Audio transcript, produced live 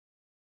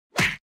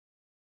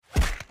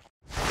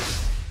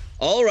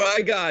All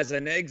right, guys. Our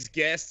next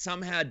guest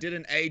somehow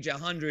didn't age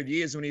 100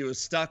 years when he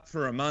was stuck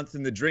for a month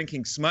in the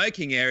drinking,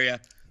 smoking area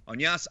on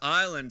Yas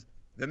Island.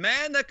 The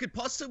man that could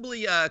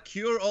possibly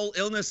cure all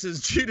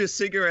illnesses due to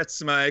cigarette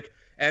smoke,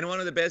 and one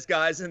of the best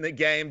guys in the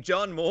game,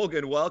 John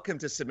Morgan. Welcome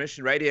to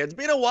Submission Radio. It's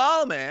been a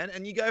while, man,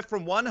 and you go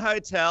from one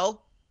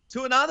hotel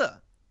to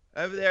another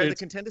over there at the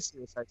Contender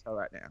Series Hotel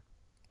right now.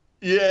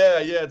 Yeah,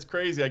 it's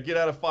crazy. I get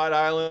out of Fight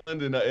Island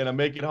and I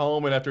make it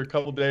home, and after a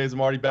couple of days, I'm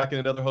already back in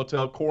another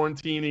hotel,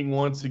 quarantining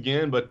once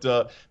again. But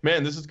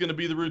man, this is going to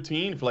be the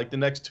routine for like the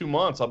next 2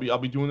 months. I'll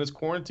be doing this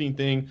quarantine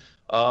thing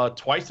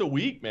twice a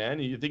week,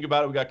 man. You think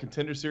about it, we got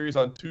Contender Series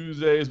on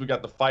Tuesdays, we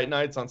got the Fight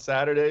Nights on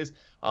Saturdays,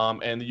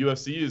 and the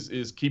UFC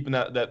is keeping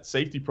that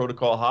safety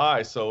protocol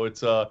high. So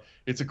it's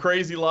a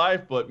crazy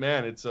life, but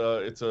man, it's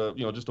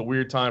just a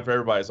weird time for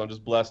everybody. So I'm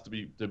just blessed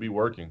to be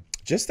working.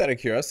 Just out of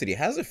curiosity,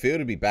 how's it feel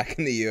to be back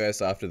in the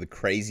US after the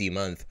crazy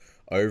month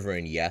over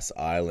in Yas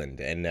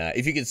Island? And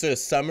if you could sort of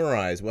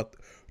summarize what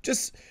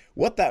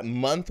that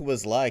month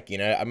was like,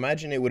 I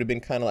imagine it would have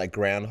been kind of like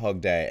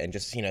Groundhog Day and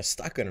just,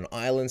 stuck on an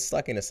island,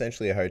 stuck in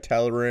essentially a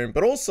hotel room.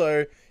 But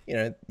also,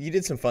 you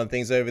did some fun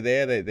things over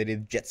there. They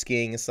did jet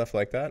skiing and stuff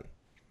like that.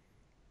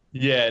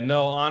 Yeah,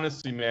 no,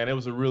 honestly, man, it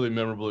was a really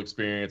memorable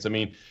experience. I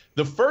mean,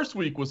 the first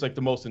week was like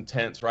the most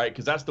intense, right?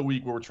 Because that's the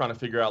week where we're trying to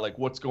figure out like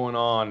what's going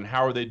on and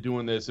how are they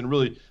doing this and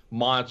really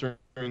monitoring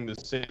the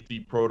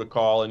safety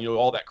protocol and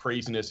all that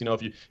craziness.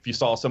 If you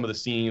saw some of the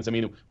scenes, I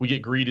mean, we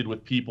get greeted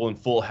with people in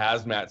full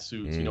hazmat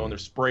suits, and they're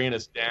spraying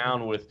us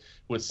down with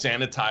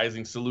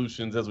sanitizing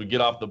solutions as we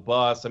get off the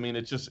bus. I mean,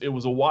 it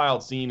was a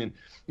wild scene. And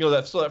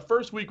that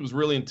first week was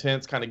really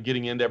intense, kind of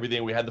getting into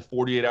everything. We had the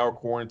 48-hour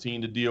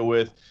quarantine to deal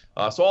with.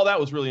 So all that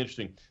was really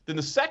interesting. Then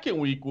the second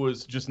week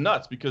was just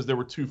nuts because there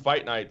were 2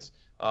 fight nights,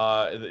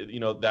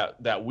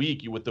 that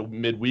week with the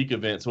midweek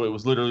event. So it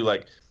was literally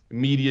like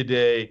media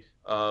day,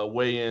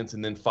 weigh-ins,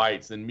 and then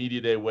fights, then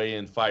media day,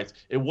 weigh-in, fights.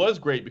 It was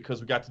great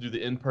because we got to do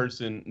the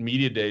in-person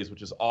media days,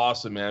 which is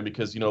awesome, man,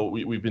 because,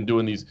 we've been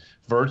doing these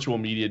virtual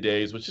media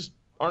days, which just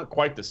aren't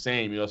quite the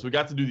same, so we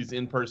got to do these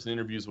in-person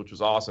interviews, which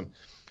was awesome.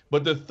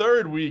 But the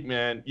third week,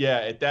 man, yeah,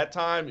 at that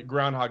time,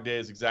 Groundhog Day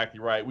is exactly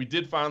right. We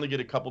did finally get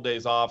a couple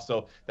days off,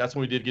 so that's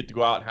when we did get to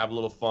go out and have a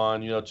little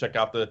fun, check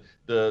out the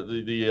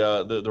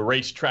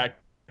racetrack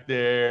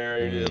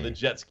there, the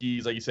jet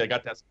skis, like you said, I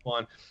got that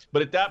fun.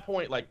 But at that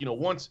point, like,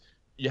 once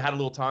you had a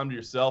little time to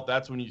yourself,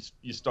 that's when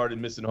you started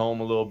missing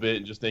home a little bit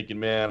and just thinking,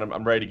 man,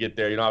 I'm ready to get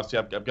there. Obviously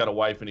I've got a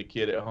wife and a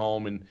kid at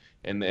home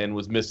and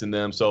was missing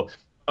them. So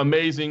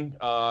amazing,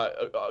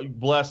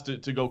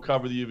 blessed to go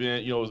cover the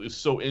event. It was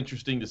so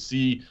interesting to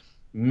see,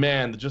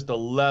 man, just the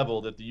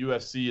level that the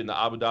UFC and the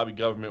Abu Dhabi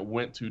government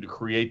went to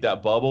create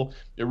that bubble.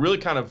 It really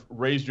kind of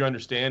raised your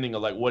understanding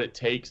of like what it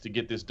takes to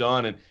get this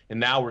done. And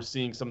now we're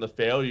seeing some of the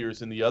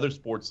failures in the other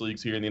sports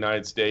leagues here in the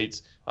United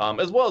States,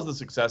 as well as the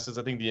successes.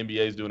 I think the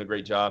NBA is doing a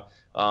great job.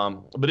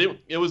 But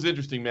it was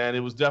interesting, man.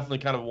 It was definitely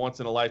kind of once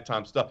in a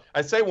lifetime stuff.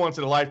 I say once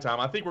in a lifetime.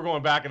 I think we're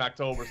going back in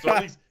October, so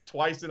at least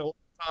twice in a lifetime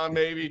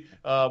maybe.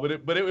 But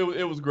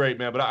it was great,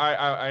 man. But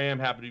I am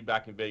happy to be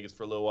back in Vegas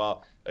for a little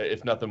while,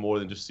 if nothing more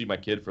than just see my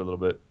kid for a little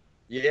bit.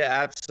 Yeah,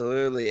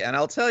 absolutely. And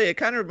I'll tell you, it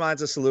kind of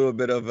reminds us a little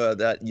bit of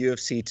that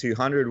UFC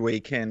 200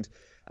 weekend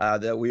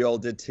that we all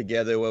did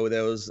together, where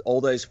there was all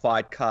those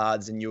fight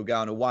cards and you were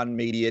going to one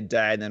media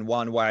day and then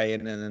one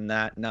weigh-in, and then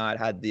that night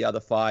had the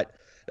other fight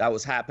that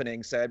was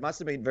happening. So it must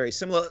have been very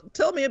similar.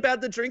 Tell me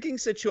about the drinking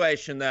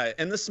situation, though.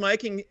 In the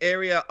smoking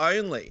area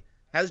only,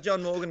 has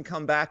John Morgan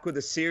come back with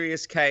a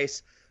serious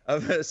case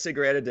of a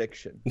cigarette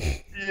addiction?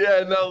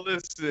 Yeah, no,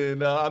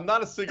 listen, I'm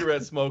not a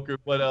cigarette smoker,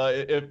 but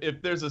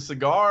if there's a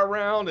cigar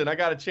around and I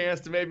got a chance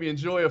to maybe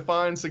enjoy a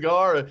fine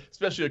cigar,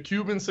 especially a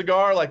Cuban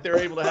cigar like they're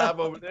able to have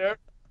over there,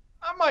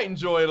 I might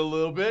enjoy it a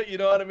little bit, you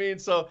know what I mean?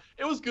 So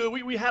it was good.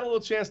 We had a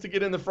little chance to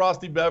get in the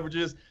frosty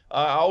beverages.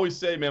 I always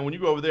say, man, when you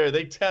go over there,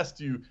 they test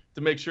you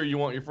to make sure you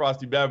want your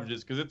frosty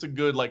beverages, because it's a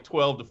good like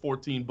 $12 to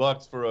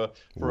 $14 for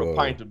a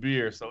pint of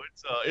beer. So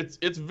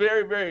it's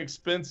very, very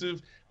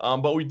expensive.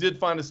 But we did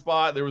find a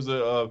spot. There was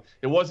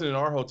it wasn't in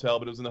our hotel,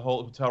 but it was in the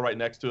whole hotel right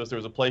next to us. There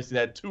was a place that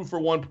had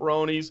 2-for-1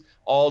 Peronis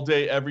all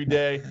day, every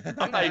day.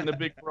 I'm not even a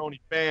big Peroni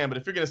fan, but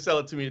if you're gonna sell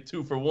it to me at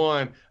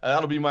 2-for-1,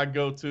 that'll be my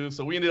go-to.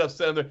 So we ended up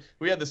sitting there.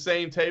 We had the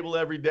same table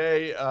every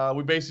day.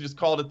 We basically just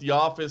called it the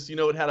office. It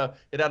had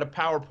a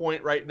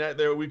PowerPoint right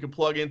there we could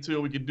plug into,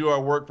 and we could do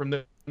our work from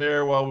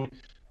there while we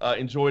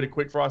enjoyed a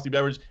quick frosty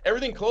beverage.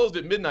 Everything closed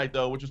at midnight,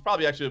 though, which was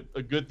probably actually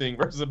a good thing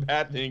versus a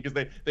bad thing,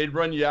 because they'd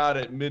run you out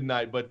at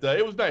midnight. But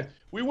it was nice.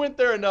 We went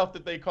there enough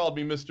that they called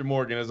me Mr.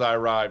 Morgan as I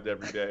arrived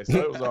every day, so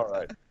it was all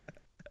right.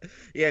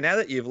 Yeah, now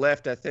that you've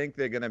left, I think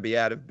they're going to be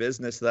out of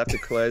business. They'll have to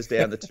close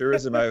down the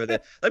tourism over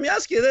there. Let me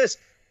ask you this.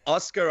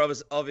 Oscar,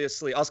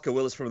 obviously, Oscar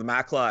Willis from the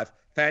Mac Life,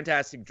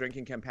 fantastic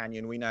drinking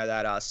companion. We know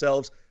that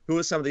ourselves. Who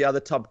are some of the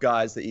other top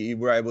guys that you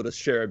were able to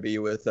share a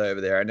beer with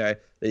over there? I know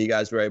that you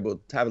guys were able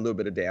to have a little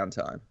bit of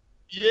downtime.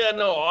 Yeah,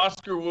 no,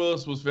 Oscar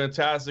Willis was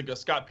fantastic.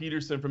 Scott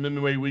Peterson from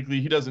MMA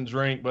Weekly, he doesn't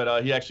drink,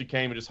 but he actually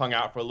came and just hung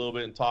out for a little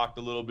bit and talked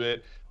a little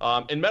bit,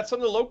 and met some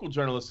of the local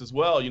journalists as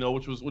well.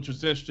 Which was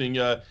interesting.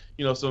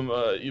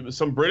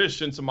 Some British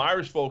and some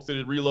Irish folks that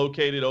had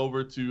relocated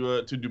over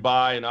to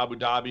Dubai and Abu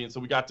Dhabi, and so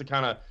we got to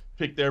kind of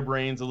pick their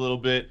brains a little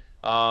bit.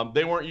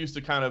 They weren't used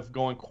to kind of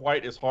going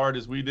quite as hard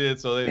as we did,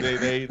 so they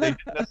didn't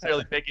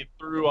necessarily make it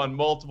through on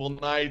multiple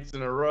nights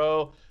in a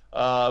row.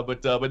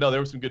 But no,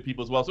 there were some good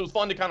people as well. So it was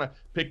fun to kind of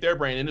pick their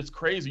brain. And it's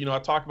crazy. I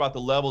talk about the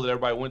level that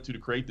everybody went to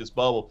create this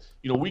bubble.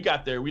 We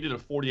got there, we did a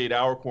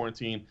 48-hour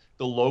quarantine.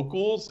 The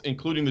locals,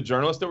 including the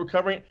journalists that were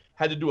covering it,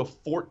 had to do a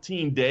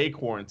 14-day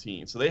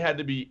quarantine. So they had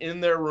to be in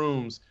their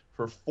rooms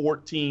for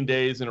 14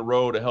 days in a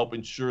row to help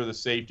ensure the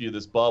safety of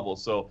this bubble.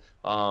 So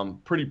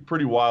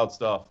pretty wild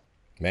stuff.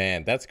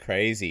 Man, that's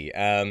crazy.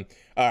 All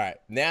right,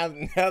 now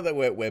that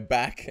we're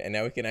back and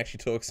now we can actually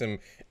talk some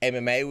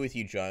MMA with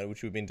you, John,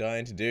 which we've been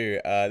dying to do.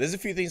 There's a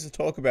few things to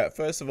talk about.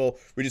 First of all,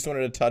 we just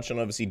wanted to touch on,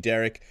 obviously,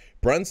 Derek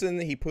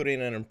Brunson. He put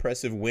in an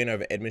impressive win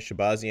over Edmen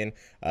Shabazyan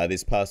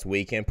this past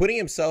weekend, putting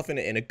himself in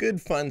a good,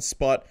 fun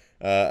spot,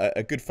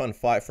 a good, fun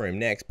fight for him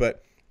next.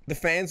 But the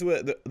fans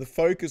were, the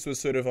focus was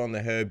sort of on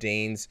the Herb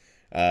Dean's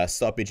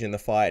stoppage in the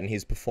fight and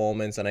his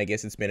performance, and I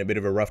guess it's been a bit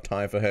of a rough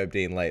time for Herb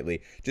Dean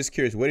lately. Just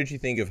curious, what did you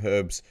think of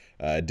Herb's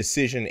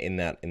decision in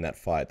that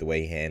fight, the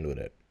way he handled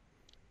it?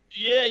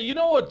 Yeah, you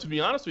know what? To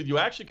be honest with you,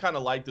 I actually kind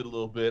of liked it a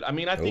little bit. I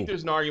mean, I think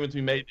there's an argument to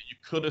be made that you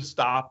could have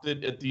stopped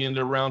it at the end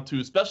of round 2,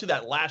 especially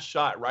that last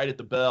shot right at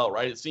the bell.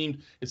 Right? It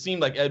seemed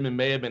like Edmen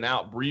may have been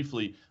out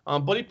briefly,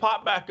 but he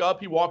popped back up.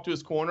 He walked to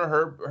his corner.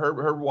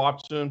 Herb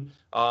watched him,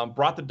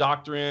 brought the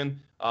doctor in.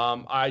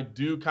 I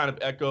do kind of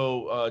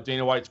echo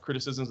Dana White's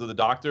criticisms of the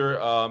doctor,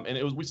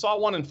 and we saw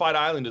one in Fight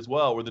Island as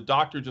well, where the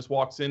doctor just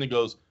walks in and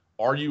goes,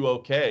 "Are you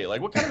okay?"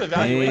 Like, what kind of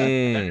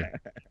evaluation?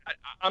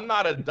 I'm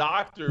not a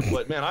doctor,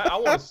 but man, I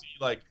want to see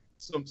like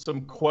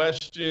some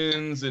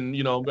questions and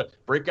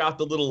break out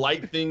the little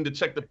light thing to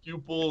check the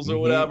pupils or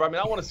whatever. I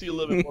mean, I want to see a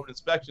little bit more of an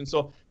inspection.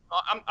 So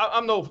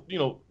I'm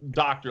no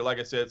doctor, like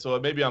I said. So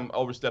maybe I'm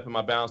overstepping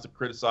my bounds to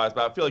criticize,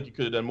 but I feel like you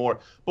could have done more.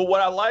 But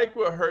what I like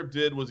what Herb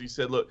did was he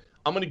said, "Look,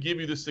 I'm going to give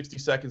you the 60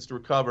 seconds to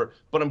recover,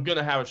 but I'm going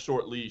to have a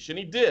short leash." And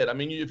he did. I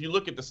mean, if you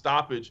look at the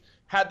stoppage,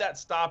 had that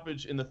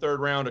stoppage in the 3rd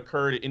round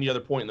occurred at any other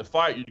point in the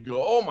fight, you'd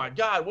go, "Oh my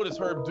God, what is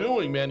Herb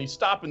doing, man? He's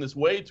stopping this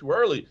way too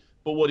early."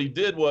 But what he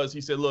did was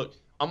he said, "Look,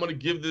 I'm going to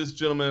give this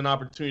gentleman an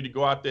opportunity to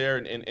go out there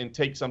and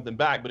take something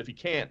back. But if he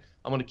can't,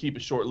 I'm going to keep a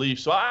short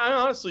leash." So I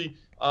honestly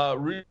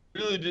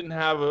really didn't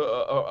have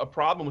a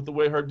problem with the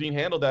way Herb Dean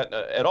handled that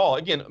at all.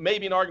 Again,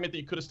 maybe an argument that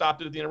you could have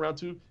stopped it at the end of round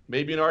 2.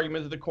 Maybe an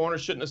argument that the corner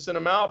shouldn't have sent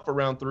him out for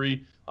round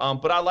 3.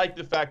 But I like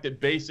the fact that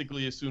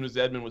basically as soon as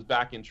Edmen was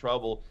back in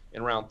trouble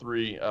in round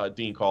 3,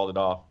 Dean called it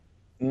off.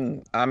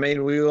 I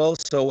mean, we all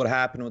saw what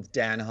happened with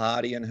Dan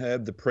Hardy and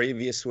Herb the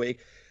previous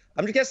week.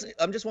 I'm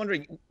just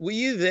wondering, were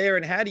you there,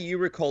 and how do you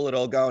recall it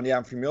all going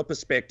down from your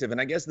perspective? And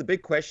I guess the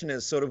big question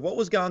is sort of what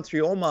was going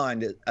through your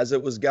mind as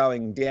it was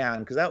going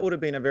down, because that would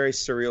have been a very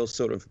surreal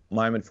sort of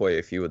moment for you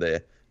if you were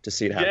there to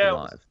see it happen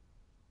live.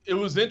 It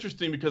was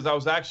interesting because I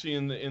was actually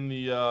in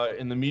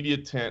the media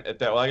tent at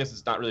that. Well, I guess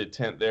it's not really a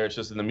tent there; it's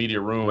just in the media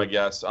room, I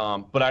guess.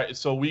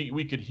 So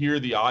we could hear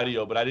the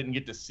audio, but I didn't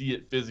get to see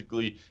it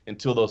physically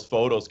until those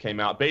photos came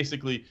out.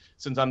 Basically,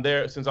 since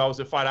I was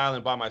at Fight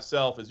Island by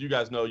myself, as you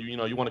guys know,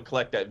 you want to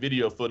collect that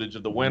video footage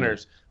of the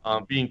winners.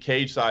 Being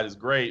cage side is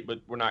great, but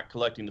we're not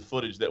collecting the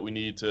footage that we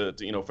need to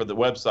for the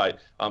website.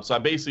 So I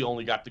basically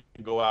only got to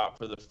go out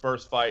for the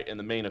first fight and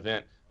the main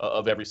event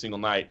of every single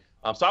night.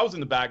 So I was in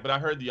the back, but I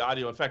heard the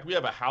audio. In fact, we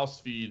have a house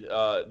feed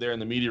there in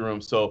the media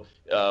room. So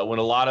when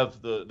a lot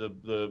of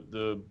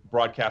the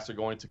broadcasts are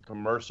going to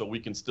commercial, we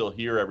can still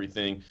hear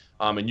everything.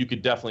 And you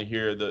could definitely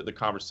hear the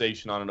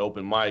conversation on an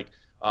open mic.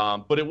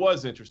 But it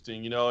was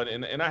interesting,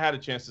 and I had a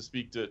chance to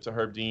speak to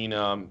Herb Dean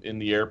in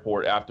the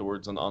airport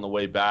afterwards on the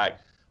way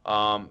back.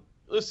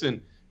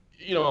 Listen,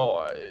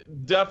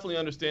 definitely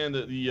understand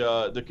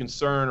the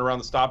concern around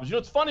the stoppage.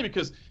 It's funny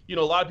because, a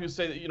lot of people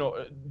say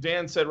that,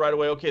 Dan said right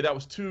away, okay, that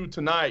was 2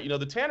 tonight.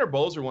 The Tanner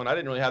Boser one, I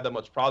didn't really have that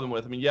much problem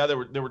with. I mean, yeah, there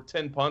were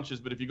 10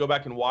 punches, but if you go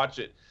back and watch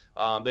it,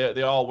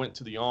 they all went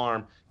to the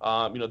arm.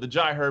 The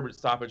Jai Herbert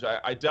stoppage,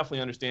 I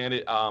definitely understand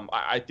it.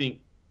 I think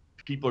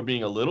people are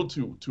being a little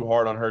too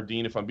hard on Herb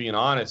Dean, if I'm being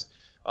honest.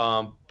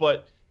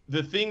 But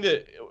the thing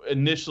that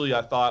initially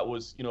I thought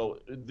was,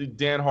 the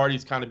Dan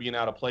Hardy's kind of being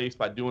out of place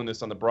by doing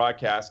this on the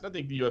broadcast. And I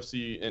think the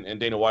UFC and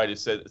Dana White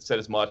has said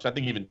as much. I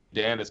think even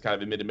Dan has kind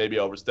of admitted maybe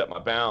I overstepped my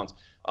bounds.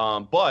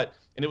 And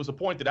it was a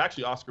point that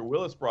actually Oscar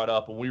Willis brought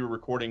up when we were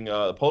recording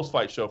the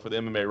post-fight show for the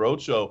MMA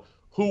Roadshow.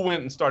 Who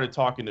went and started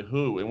talking to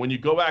who? And when you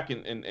go back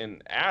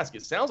and ask,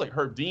 it sounds like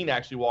Herb Dean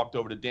actually walked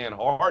over to Dan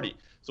Hardy.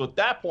 So at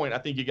that point, I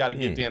think you got to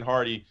give Dan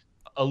Hardy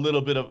a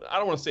little bit of, I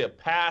don't want to say a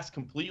pass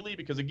completely,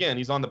 because again,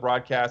 he's on the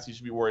broadcast, he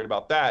should be worried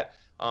about that.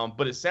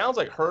 But it sounds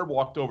like Herb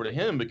walked over to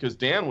him because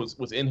Dan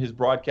was in his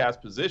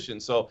broadcast position.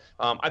 So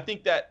I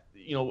think that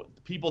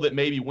people that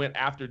maybe went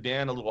after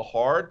Dan a little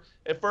hard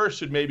at first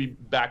should maybe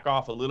back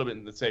off a little bit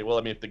and say, well,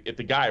 I mean, if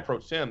the guy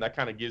approached him, that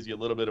kind of gives you a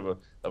little bit of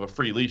a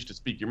free leash to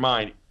speak your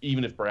mind,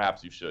 even if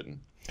perhaps you shouldn't.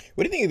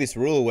 What do you think of this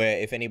rule where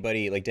if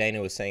anybody, like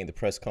Dana was saying at the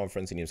press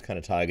conference, and he was kind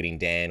of targeting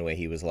Dan, where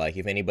he was like,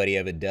 if anybody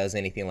ever does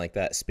anything like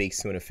that,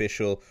 speaks to an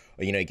official,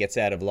 or, gets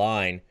out of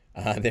line,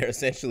 they're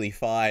essentially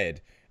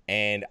fired.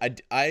 And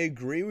I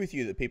agree with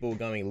you that people were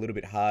going a little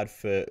bit hard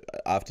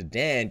after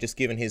Dan, just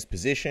given his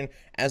position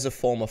as a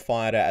former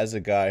fighter, as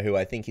a guy who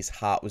I think his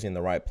heart was in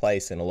the right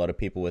place. And a lot of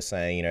people were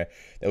saying,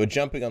 they were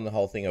jumping on the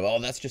whole thing of, oh,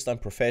 that's just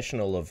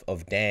unprofessional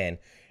of Dan.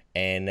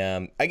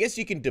 And I guess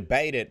you can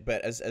debate it,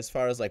 but as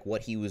far as like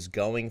what he was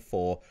going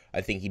for,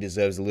 I think he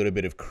deserves a little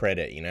bit of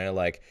credit,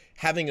 like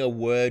having a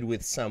word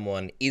with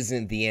someone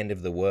isn't the end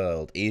of the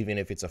world, even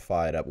if it's a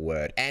fired up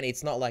word. And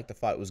it's not like the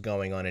fight was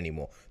going on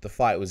anymore. The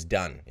fight was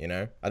done, I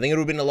think it would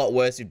have been a lot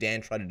worse if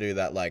Dan tried to do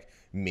that like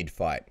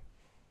mid-fight.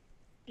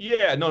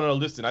 Yeah, no,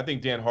 listen, I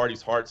think Dan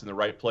Hardy's heart's in the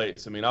right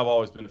place. I mean, I've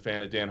always been a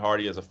fan of Dan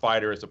Hardy as a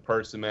fighter, as a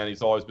person, man.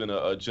 He's always been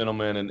a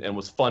gentleman and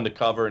was fun to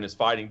cover in his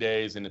fighting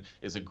days and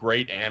is a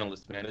great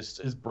analyst, man.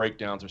 His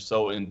breakdowns are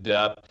so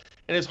in-depth,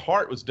 and his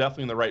heart was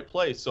definitely in the right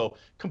place. So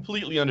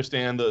completely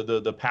understand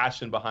the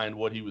passion behind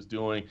what he was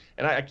doing,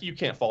 and you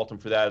can't fault him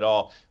for that at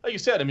all. Like you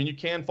said, I mean, you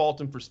can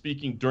fault him for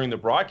speaking during the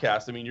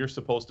broadcast. I mean, you're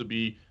supposed to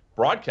be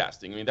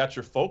broadcasting. I mean, that's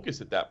your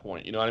focus at that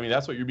point. You know what I mean?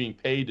 That's what you're being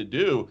paid to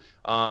do.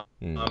 And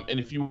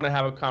if you want to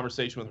have a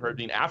conversation with Herb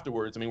Dean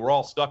afterwards, I mean, we're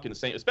all stuck in the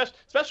same,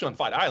 especially on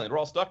Fight Island, we're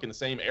all stuck in the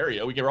same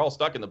area. We're all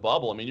stuck in the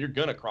bubble. I mean, you're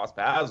going to cross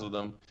paths with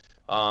them.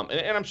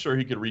 And I'm sure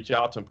he could reach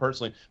out to him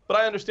personally. But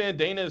I understand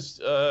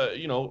Dana's,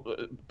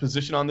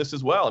 position on this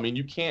as well. I mean,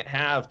 you can't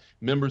have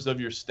members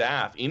of your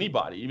staff,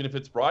 anybody, even if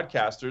it's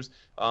broadcasters,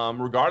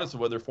 regardless of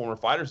whether they're former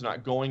fighters or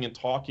not, going and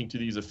talking to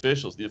these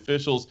officials. The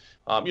officials,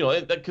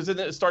 because then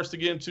it starts to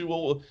get into,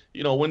 well,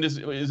 is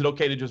it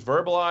okay to just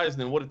verbalize? And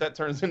then what if that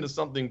turns into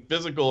something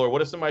physical? Or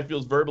what if somebody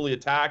feels verbally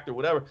attacked or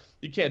whatever?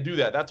 You can't do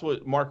that. That's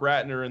what Mark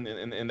Ratner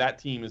and that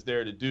team is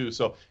there to do.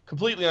 So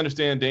completely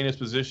understand Dana's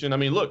position. I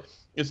mean, look,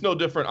 it's no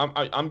different.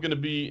 I'm going to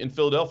be in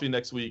Philadelphia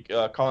next week,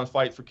 calling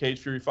fights for Cage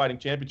Fury Fighting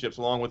Championships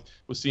along with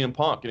CM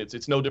Punk, and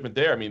it's no different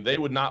there. I mean, they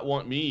would not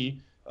want me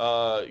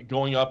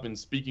going up and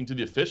speaking to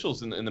the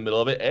officials in the middle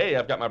of it. A,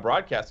 I've got my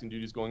broadcasting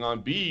duties going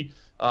on. B,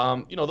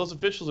 those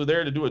officials are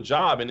there to do a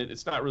job, and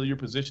it's not really your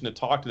position to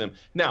talk to them.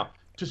 Now,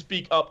 to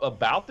speak up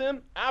about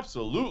them,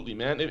 absolutely,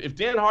 man. If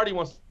Dan Hardy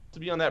wants to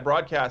be on that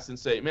broadcast and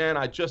say, man,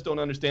 I just don't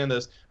understand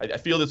this. I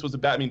feel this was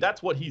I mean,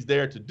 that's what he's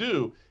there to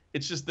do.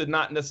 It's just to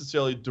not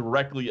necessarily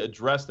directly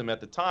address them at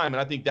the time.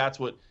 And I think that's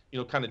what,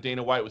 kind of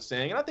Dana White was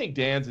saying. And I think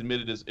Dan's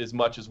admitted as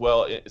much as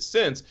well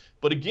since.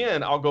 But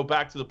again, I'll go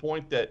back to the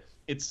point that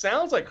it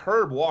sounds like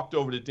Herb walked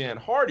over to Dan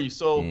Hardy.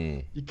 So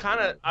you kind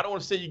of, I don't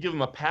want to say you give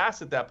him a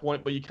pass at that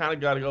point, but you kind of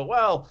got to go,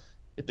 well,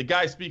 if the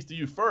guy speaks to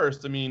you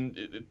first, I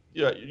mean,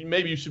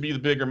 maybe you should be the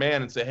bigger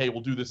man and say, hey,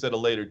 we'll do this at a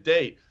later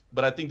date.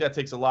 But I think that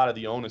takes a lot of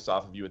the onus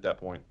off of you at that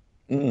point.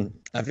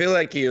 I feel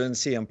like you and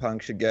CM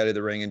Punk should go to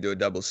the ring and do a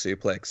double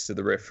suplex to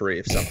the referee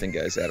if something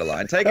goes out of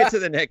line. Take it to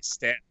the next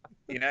step.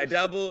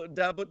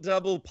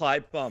 Double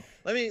pipe bomb.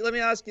 Let me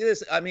ask you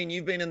this. I mean,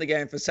 you've been in the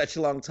game for such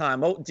a long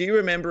time. Do you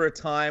remember a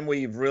time where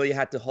you've really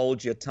had to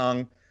hold your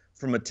tongue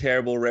from a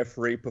terrible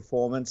referee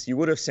performance? You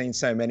would have seen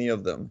so many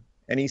of them.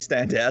 Any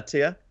stand out to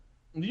you?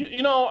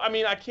 I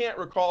mean, I can't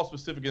recall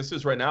specific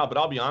instances right now, but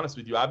I'll be honest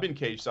with you. I've been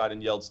cage side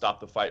and yelled,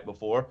 stop the fight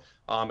before.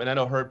 And I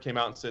know Herb came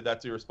out and said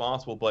that's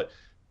irresponsible, but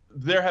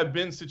there have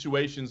been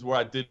situations where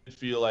I did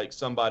feel like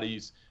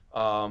somebody's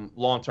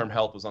long-term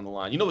health was on the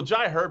line. With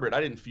Jai Herbert, I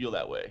didn't feel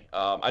that way.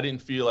 I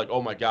didn't feel like,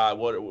 oh my God,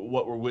 what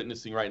we're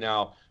witnessing right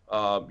now.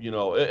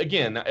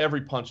 Again, every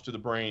punch to the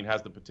brain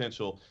has the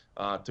potential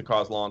to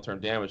cause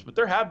long-term damage. But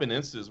there have been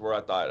instances where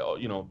I thought,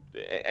 and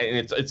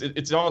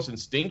it's almost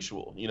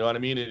instinctual. You know what I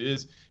mean?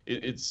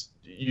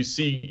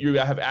 You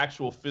have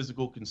actual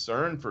physical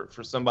concern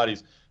for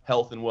somebody's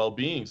health and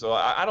well-being. So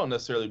I don't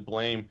necessarily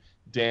blame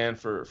Dan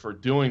for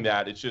doing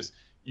that. It's just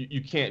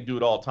you can't do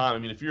it all the time. I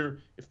mean,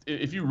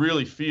 if you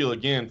really feel,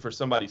 again, for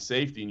somebody's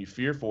safety and you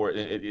fear for it,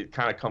 it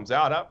kind of comes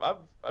out.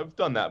 I've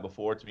done that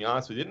before, to be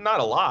honest with you. Not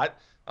a lot,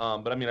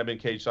 but I mean, I've been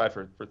cage side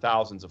for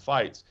thousands of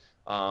fights.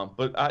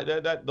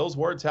 But those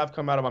words have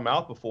come out of my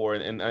mouth before,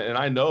 and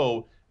I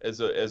know as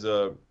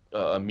a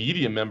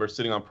media member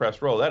sitting on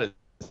press row, that is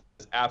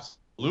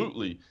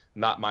absolutely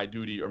not my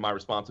duty or my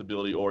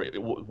responsibility or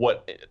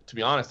what, to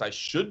be honest, I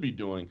should be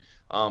doing.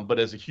 But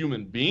as a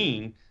human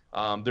being,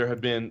 there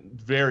have been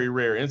very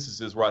rare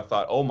instances where I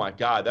thought, oh my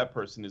God, that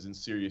person is in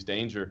serious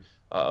danger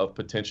of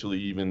potentially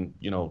even,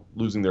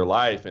 losing their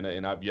life.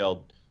 And I've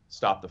yelled,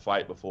 stop the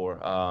fight before.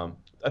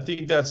 I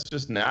think that's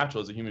just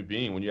natural as a human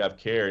being when you have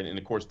care. And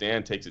of course,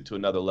 Dan takes it to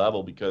another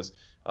level because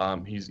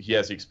he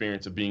has the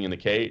experience of being in the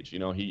cage.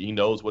 He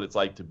knows what it's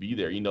like to be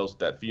there. He knows what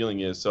that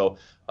feeling is. So,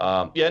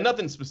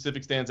 nothing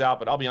specific stands out.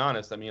 But I'll be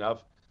honest. I mean,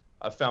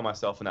 I've found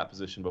myself in that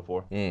position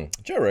before.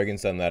 Joe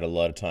Rogan's done that a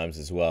lot of times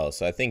as well.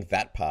 So I think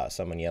that part,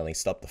 someone yelling,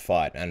 stop the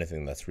fight, I don't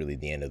think that's really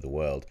the end of the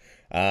world.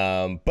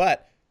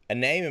 But a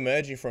name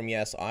emerging from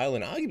Yas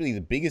Island, arguably the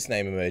biggest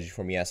name emerging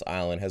from Yas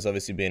Island, has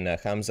obviously been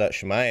Khamzat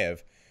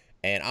Chimaev.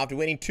 And after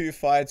winning 2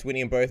 fights,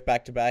 winning both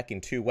back-to-back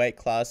in 2 weight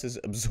classes,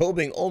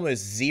 absorbing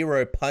almost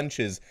 0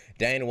 punches,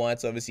 Dana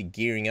White's obviously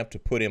gearing up to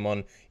put him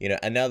on,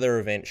 another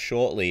event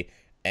shortly.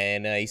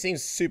 And he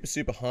seems super,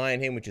 super high on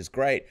him, which is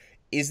great.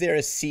 Is there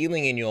a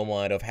ceiling in your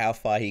mind of how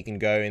far he can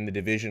go in the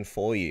division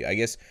for you? I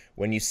guess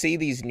when you see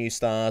these new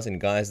stars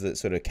and guys that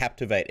sort of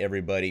captivate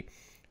everybody,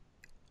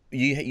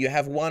 you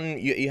have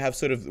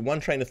sort of one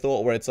train of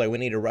thought where it's like, we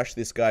need to rush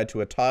this guy to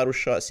a title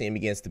shot, see him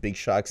against the big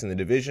sharks in the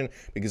division,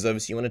 because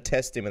obviously you want to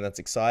test him and that's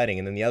exciting.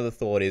 And then the other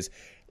thought is,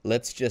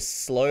 let's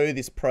just slow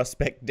this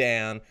prospect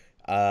down,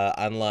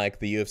 unlike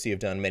the UFC have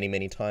done many,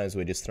 many times,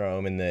 where just throw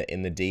him in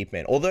the deep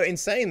end. Although in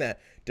saying that,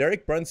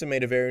 Derek Brunson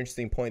made a very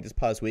interesting point this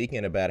past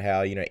weekend about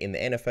how, in the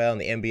NFL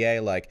and the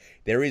NBA, like,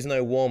 there is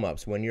no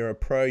warm-ups. When you're a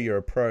pro, you're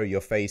a pro.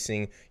 You're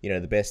facing,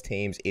 the best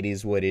teams. It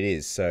is what it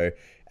is. So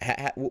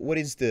what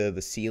is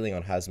the ceiling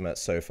on Khamzat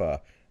so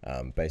far,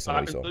 based on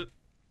what we saw?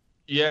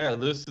 Yeah,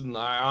 listen,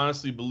 I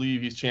honestly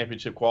believe he's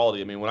championship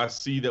quality. I mean, when I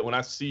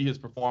see his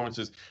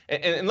performances,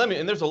 and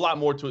there's a lot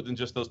more to it than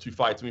just those 2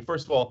 fights. I mean,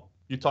 first of all,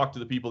 you talk to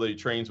the people that he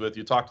trains with.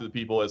 You talk to the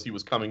people as he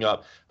was coming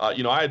up.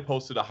 I had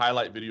posted a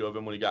highlight video of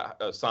him when he got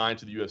signed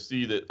to the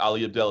UFC that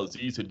Ali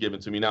Abdelaziz had given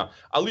to me. Now,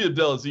 Ali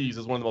Abdelaziz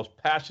is one of the most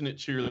passionate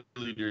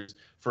cheerleaders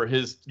for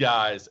his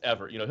guys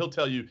ever. He'll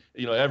tell you,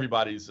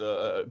 everybody's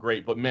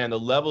great. But, man, the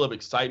level of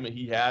excitement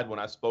he had when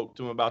I spoke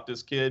to him about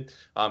this kid,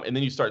 and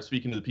then you start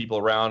speaking to the people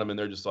around him, and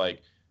they're just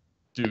like,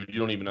 dude, you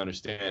don't even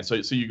understand. So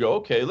you go,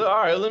 okay, all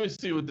right, let me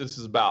see what this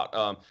is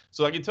about.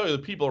 So I can tell you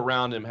the people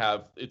around him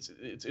it's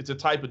a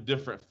type of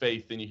different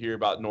faith than you hear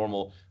about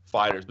normal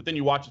fighters. But then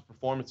you watch his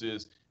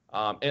performances,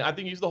 and I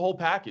think he's the whole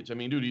package. I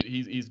mean, dude,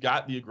 he's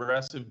got the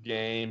aggressive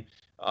game.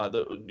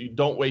 You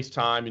don't waste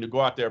time. Go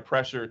out there,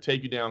 pressure,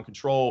 take you down,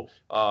 control.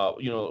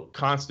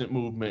 Constant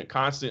movement,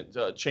 constant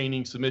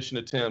chaining submission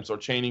attempts or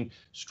chaining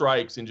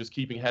strikes, and just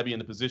keeping heavy in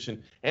the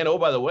position. And oh,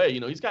 by the way,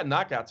 he's got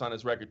knockouts on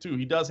his record too.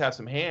 He does have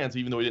some hands,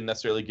 even though he didn't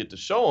necessarily get to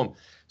show them.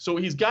 So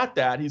he's got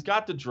that. He's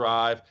got the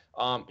drive.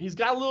 He's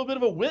got a little bit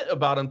of a wit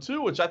about him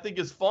too, which I think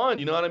is fun.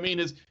 You know what I mean?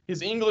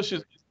 His English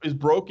is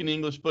broken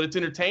English, but it's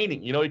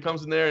entertaining. He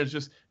comes in there and it's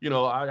just,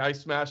 I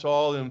smash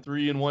all them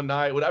 3 in one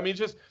night. I mean,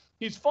 just.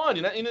 He's fun,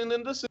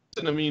 and listen,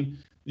 I mean,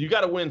 you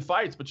got to win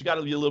fights, but you got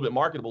to be a little bit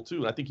marketable too,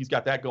 and I think he's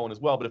got that going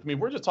as well. But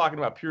we're just talking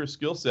about pure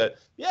skill set,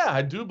 yeah,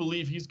 I do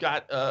believe he's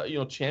got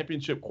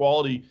championship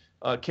quality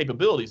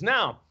capabilities.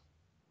 Now,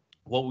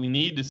 what we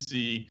need to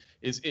see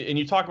is, and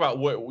you talk about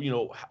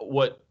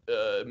what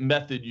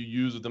method you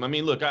use with them. I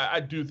mean, look, I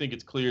do think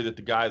it's clear that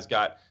the guy's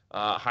got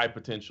high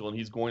potential, and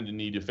he's going to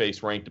need to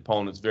face ranked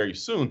opponents very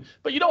soon.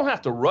 But you don't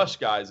have to rush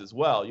guys as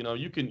well.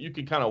 You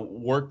can kind of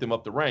work them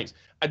up the ranks.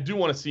 I do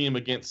want to see him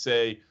against,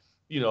 say,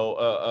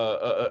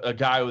 a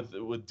guy with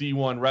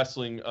D1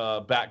 wrestling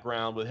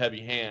background with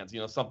heavy hands,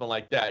 something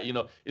like that.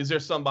 Is there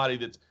somebody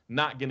that's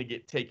not going to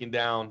get taken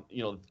down,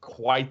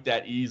 quite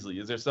that easily?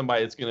 Is there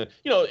somebody that's going to,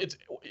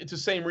 it's the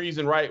same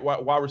reason, right, why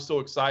we're so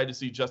excited to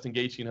see Justin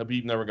Gaethje and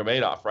Khabib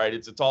Nurmagomedov, right?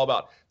 It's all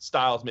about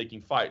styles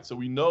making fights. So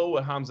we know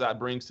what Khamzat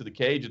brings to the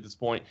cage at this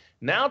point.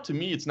 Now, to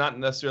me, it's not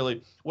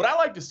necessarily what I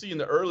like to see in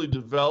the early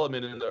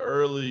development and the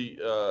early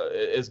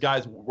as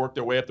guys work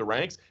their way up the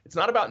ranks. It's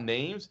not about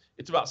names.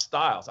 It's about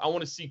styles. I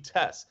want to see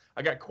tests.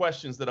 I got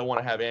questions that I want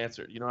to have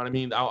answered. You know what I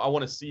mean? I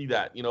want to see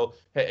that.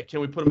 Hey, can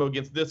we put him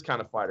against this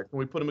kind of fighter? Can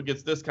we put him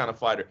against this kind of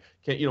fighter?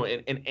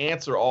 And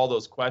answer all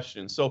those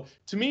questions. So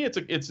to me,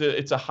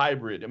 it's a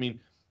hybrid. I mean,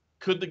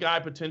 could the guy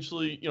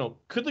potentially,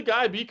 could the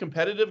guy be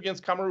competitive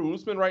against Kamaru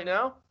Usman right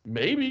now?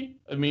 Maybe.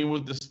 I mean,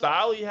 with the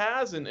style he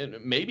has, and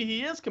maybe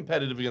he is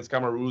competitive against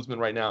Kamaru Usman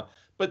right now.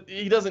 But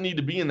he doesn't need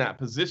to be in that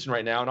position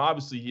right now, and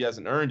obviously he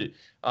hasn't earned it.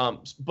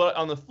 But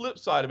on the flip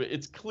side of it,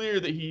 it's clear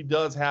that he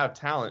does have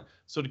talent.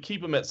 So to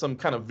keep him at some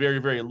kind of very,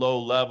 very low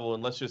level,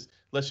 and let's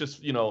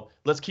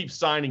keep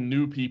signing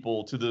new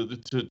people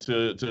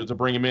to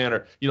bring him in,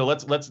 or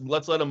let's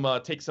let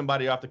him take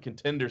somebody off the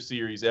contender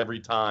series every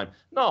time.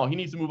 No, he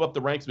needs to move up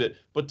the ranks a bit.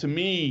 But to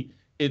me,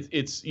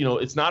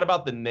 it's not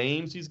about the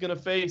names he's going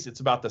to face.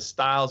 It's about the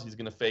styles he's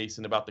going to face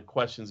and about the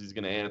questions he's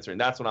going to answer. And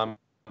that's what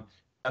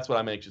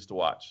I'm anxious to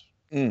watch.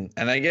 And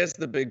I guess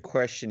the big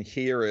question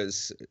here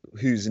is,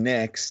 who's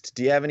next?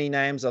 Do you have any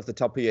names off the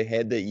top of your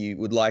head that you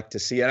would like to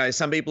see? I know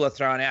some people are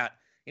throwing out,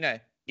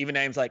 even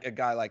names like a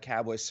guy like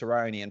Cowboy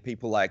Cerrone and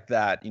people like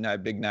that,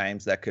 big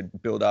names that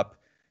could build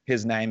up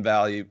his name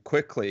value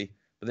quickly.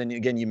 But then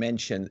again, you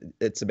mentioned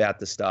it's about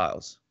the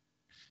styles.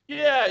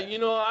 Yeah,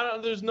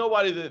 there's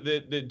nobody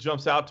that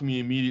jumps out to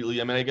me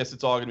immediately. I mean, I guess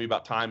it's all going to be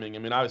about timing. I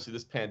mean, obviously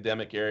this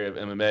pandemic area of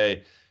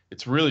MMA,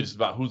 it's really just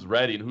about who's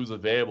ready and who's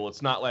available.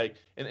 It's not like,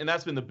 and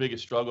that's been the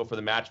biggest struggle for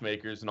the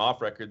matchmakers, and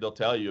off record, they'll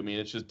tell you. I mean,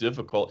 it's just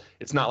difficult.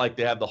 It's not like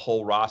they have the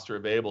whole roster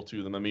available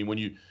to them. I mean, when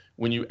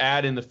you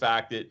add in the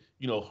fact that,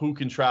 who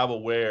can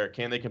travel where,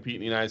 can they compete in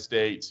the United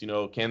States? Do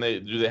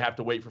they have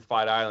to wait for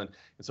Fight Island?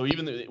 And so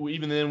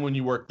even then, when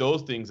you work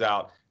those things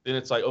out, then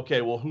it's like,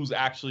 okay, well, who's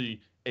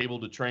actually able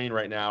to train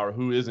right now or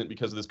who isn't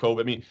because of this COVID.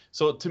 I mean,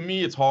 so to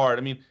me, it's hard.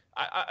 I mean,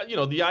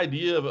 the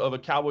idea of a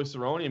Cowboy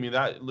Cerrone, I mean,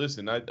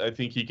 I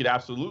think he could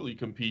absolutely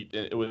compete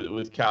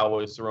with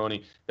Cowboy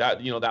Cerrone.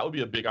 That would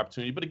be a big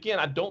opportunity. But again,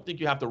 I don't think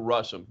you have to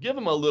rush him. Give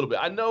him a little bit.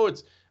 I know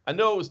it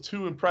was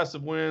 2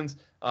 impressive wins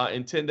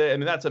in 10 days. I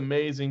mean, that's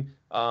amazing.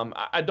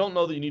 I don't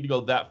know that you need to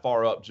go that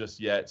far up just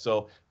yet.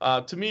 So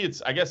to me,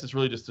 I guess it's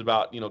really just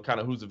about kind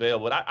of who's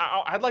available. But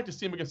I'd like to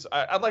see him against.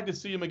 I'd like to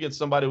see him against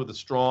somebody with a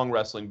strong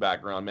wrestling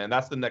background, man.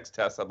 That's the next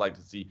test I'd like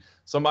to see.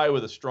 Somebody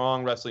with a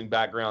strong wrestling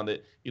background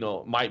that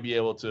might be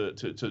able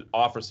to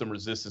offer some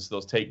resistance to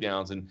those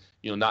takedowns and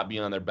not be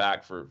on their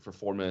back for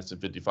 4 minutes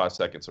and 55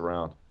 seconds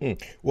around.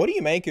 What do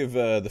you make of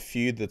the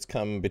feud that's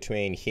come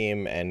between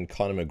him and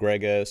Conor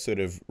McGregor, sort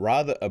of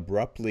rather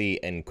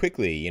abruptly and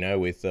quickly?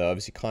 With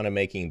obviously Conor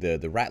making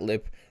the rat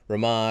lip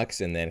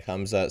remarks, and then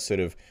Khamzat sort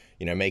of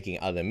making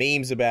other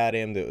memes about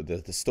him,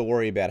 the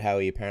story about how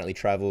he apparently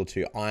traveled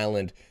to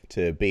Ireland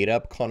to beat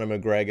up Conor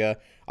McGregor.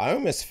 I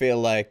almost feel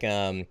like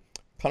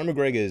Conor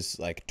McGregor's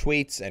like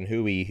tweets and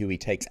who he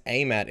takes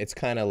aim at, it's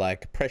kind of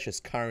like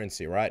precious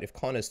currency, right? If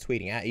Conor's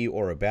tweeting at you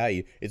or about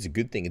you, it's a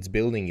good thing. It's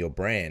building your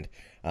brand.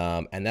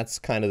 And that's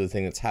kind of the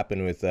thing that's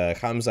happened with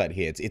Khamzat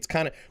here. It's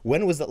kind of,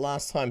 when was the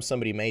last time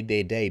somebody made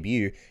their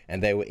debut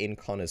and they were in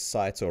Conor's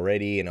sights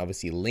already, and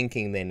obviously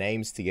linking their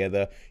names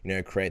together,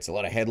 creates a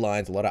lot of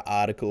headlines, a lot of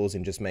articles,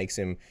 and just makes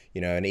him,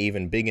 an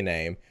even bigger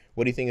name.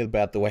 What do you think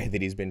about the way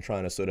that he's been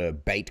trying to sort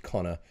of bait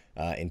Conor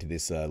into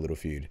this little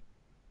feud?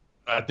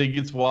 I think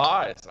it's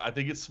wise. I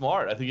think it's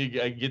smart. I think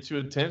it gets you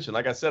attention.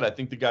 Like I said, I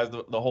think the guy's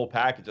the whole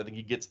package. I think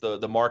he gets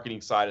the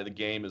marketing side of the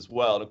game as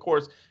well. And of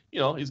course,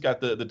 he's got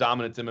the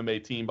dominant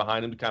MMA team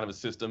behind him to kind of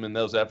assist him in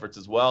those efforts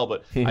as well.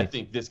 But I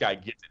think this guy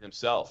gets it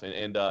himself,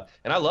 and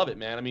I love it,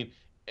 man. I mean,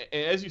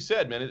 as you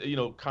said, man,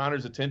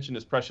 Conor's attention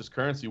is precious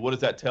currency. What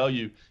does that tell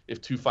you?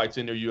 If 2 fights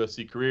in their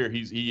UFC career,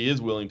 he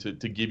is willing to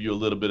give you a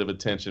little bit of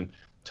attention.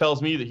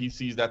 Tells me that he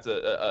sees that's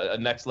a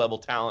next level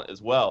talent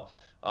as well.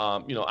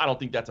 I don't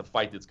think that's a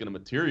fight that's going to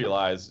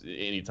materialize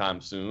anytime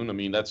soon. I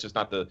mean, that's just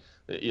not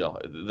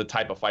the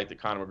type of fight that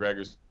Conor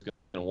McGregor is going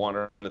to want,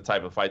 or the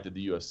type of fight that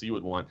the UFC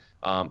would want.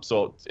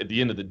 So at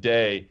the end of the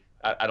day,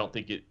 I don't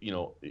think it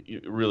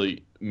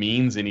really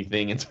means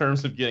anything in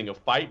terms of getting a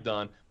fight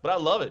done. But I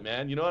love it,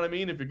 man. You know what I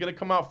mean? If you're going to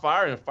come out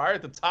firing, fire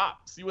at the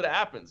top, see what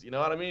happens. You know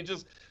what I mean?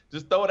 Just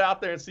throw it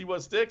out there and see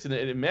what sticks.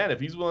 And man, if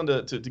he's willing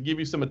to give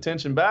you some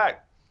attention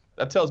back,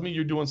 that tells me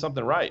you're doing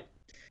something right.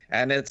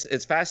 And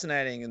it's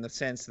fascinating in the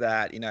sense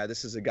that,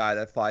 this is a guy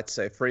that fights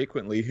so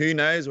frequently. Who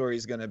knows where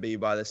he's going to be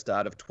by the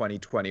start of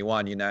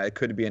 2021? It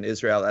could be an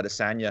Israel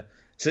Adesanya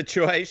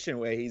situation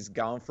where he's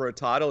going for a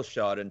title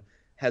shot and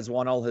has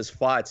won all his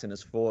fights and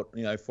has fought,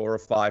 4 or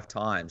 5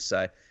 times.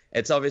 So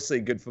it's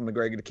obviously good for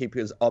McGregor to keep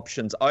his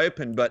options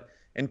open. But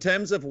in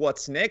terms of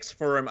what's next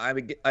for him,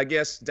 I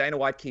guess Dana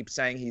White keeps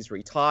saying he's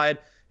retired.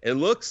 It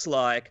looks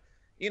like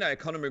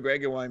Conor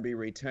McGregor won't be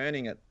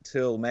returning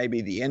until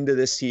maybe the end of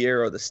this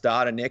year or the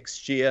start of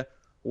next year.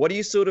 What do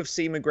you sort of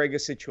see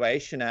McGregor's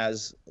situation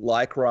as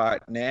like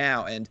right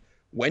now? And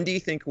when do you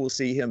think we'll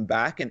see him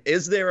back? And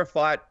is there a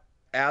fight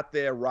out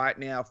there right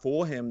now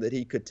for him that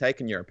he could take,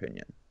 in your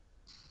opinion?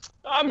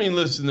 I mean,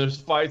 listen, there's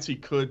fights he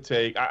could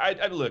take.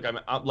 Look,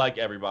 I'm like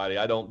everybody.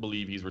 I don't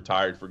believe he's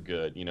retired for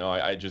good.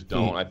 I just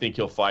don't. I think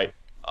he'll fight.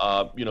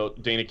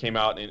 Dana came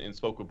out and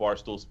spoke with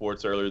Barstool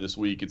Sports earlier this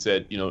week and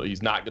said,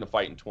 he's not going to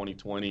fight in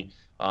 2020.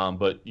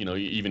 But,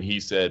 even he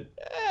said,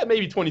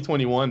 maybe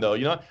 2021,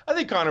 though. I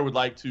think Conor would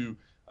like to,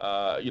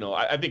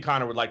 I think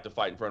Conor would like to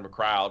fight in front of a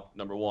crowd,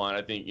 number one.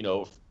 I think,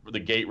 the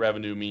gate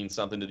revenue means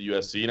something to the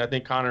UFC, and I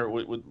think Conor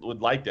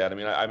would like that. I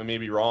mean, I may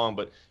be wrong,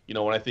 but,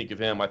 when I think of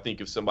him, I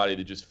think of somebody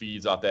that just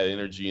feeds off that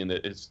energy and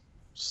that is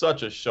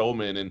such a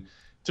showman. And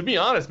to be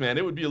honest, man,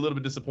 it would be a little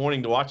bit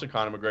disappointing to watch a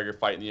Conor McGregor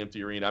fight in the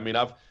empty arena. I mean,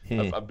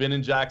 I've been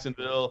in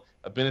Jacksonville,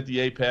 I've been at the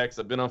Apex,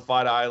 I've been on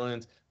Fight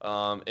Island,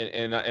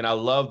 and I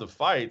love the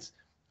fights.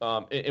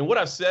 And what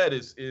I've said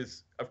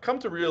is I've come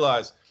to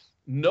realize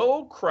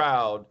no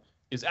crowd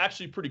is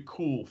actually pretty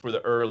cool for the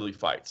early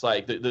fights.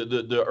 Like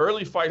the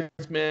early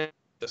fights, man,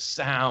 the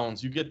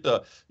sounds, you get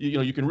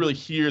you can really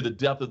hear the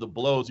depth of the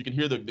blows. You can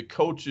hear the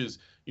coaches,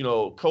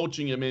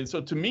 coaching. I mean,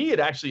 so to me, it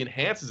actually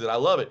enhances it. I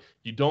love it.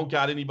 You don't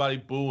got anybody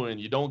booing.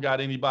 You don't got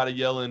anybody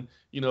yelling,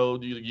 you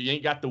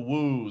ain't got the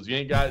woos. You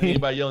ain't got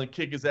anybody yelling,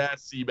 kick his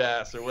ass,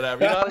 Seabass, or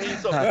whatever. You know what I mean?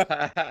 So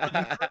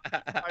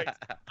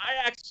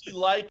I actually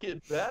like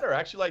it better. I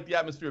actually like the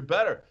atmosphere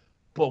better.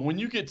 But when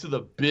you get to the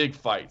big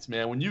fights,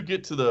 man, when you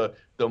get to the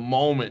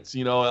moments,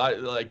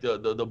 like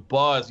the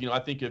buzz, I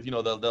think of,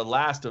 the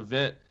last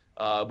event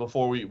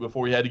before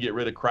we had to get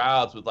rid of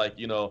crowds with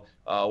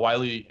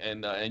Wiley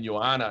and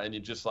Joanna, and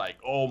you're just like,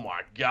 oh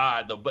my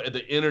God,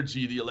 the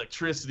energy, the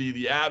electricity,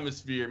 the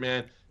atmosphere,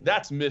 man,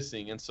 that's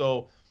missing. And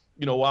so,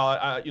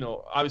 while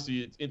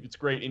obviously it's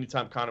great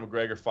anytime Conor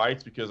McGregor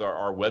fights because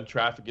our web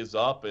traffic is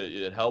up,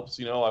 it helps,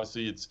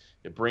 obviously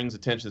it brings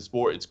attention to the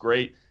sport. It's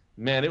great.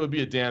 Man, it would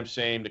be a damn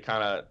shame to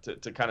kind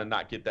of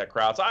not get that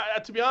crowd. So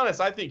to be honest,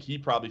 I think he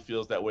probably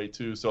feels that way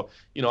too. So,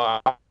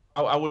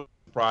 I would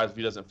surprised if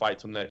he doesn't fight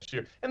till next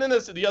year. And then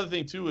the other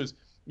thing too is,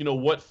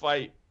 what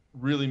fight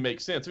really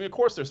makes sense. I mean, of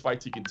course, there's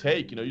fights he can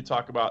take. You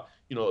talk about,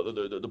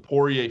 the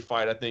Poirier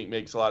fight, I think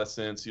makes a lot of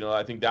sense.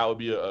 I think that would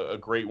be a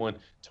great one.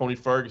 Tony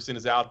Ferguson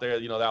is out there.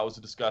 That was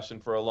a discussion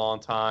for a long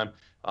time.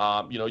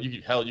 You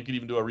could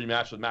even do a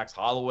rematch with Max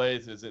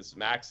Holloway.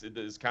 Max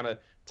is kind of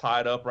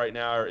tied up right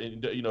now, or,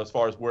 as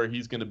far as where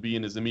he's going to be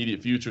in his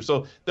immediate future.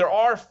 So there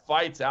are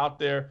fights out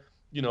there.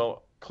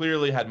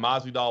 Clearly had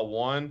Masvidal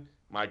won,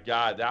 my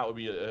God, that would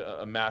be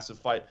a massive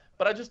fight.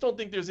 But I just don't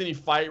think there's any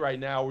fight right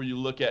now where you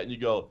look at and you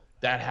go,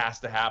 that has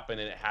to happen,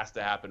 and it has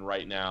to happen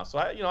right now. So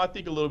I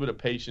think a little bit of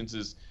patience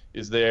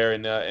is there,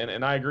 and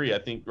I agree. I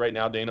think right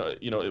now Dana,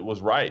 it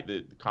was right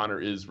that Conor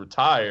is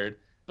retired,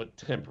 but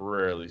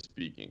temporarily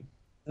speaking.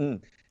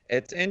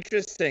 It's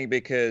interesting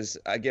because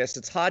I guess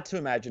it's hard to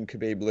imagine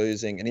Khabib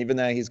losing, and even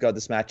though he's got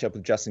this matchup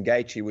with Justin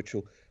Gaethje, which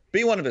will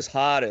be one of his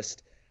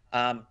hardest,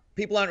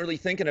 people aren't really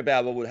thinking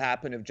about what would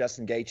happen if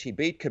Justin Gaethje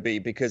beat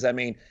Khabib, because, I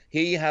mean,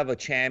 he have a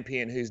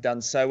champion who's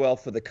done so well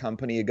for the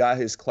company, a guy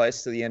who's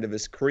close to the end of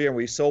his career. And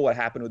we saw what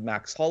happened with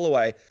Max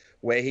Holloway,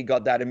 where he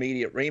got that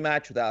immediate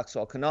rematch with Alex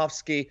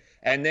Volkanovski.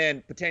 And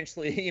then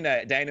potentially,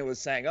 Dana was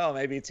saying, oh,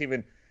 maybe it's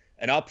even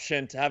an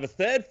option to have a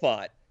third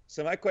fight.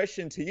 So my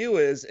question to you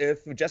is,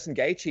 if Justin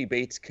Gaethje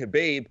beats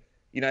Khabib,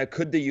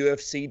 could the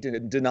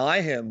UFC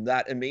deny him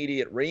that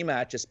immediate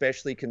rematch,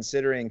 especially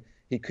considering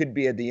he could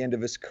be at the end of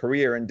his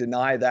career, and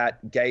deny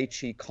that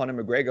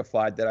Gaethje-Conor McGregor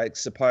fight that I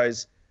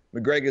suppose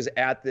McGregor's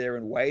out there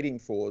and waiting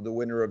for the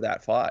winner of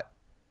that fight?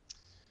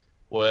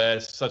 Well,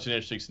 it's such an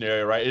interesting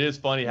scenario, right? It is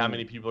funny how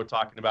many people are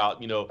talking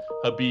about,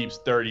 Khabib's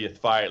 30th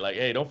fight. Like,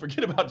 hey, don't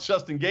forget about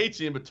Justin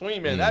Gaethje in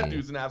between, man. That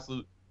dude's an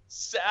absolute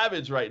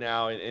savage right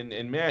now.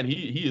 And man,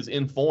 he is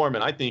in form,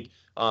 and I think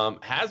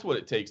has what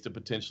it takes to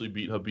potentially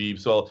beat Khabib.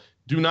 So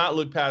do not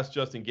look past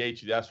Justin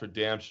Gaethje. That's for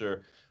damn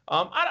sure.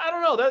 I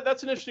don't know.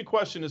 That's an interesting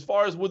question. As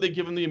far as would they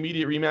give him the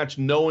immediate rematch,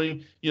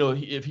 knowing,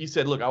 if he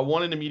said, look, I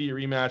want an immediate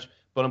rematch,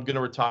 but I'm going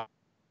to retire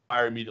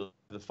immediately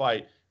after the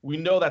fight. We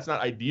know that's not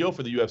ideal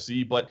for the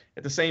UFC, but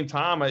at the same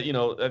time, I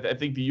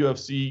think the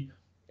UFC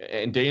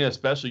and Dana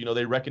especially,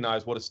 they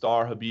recognize what a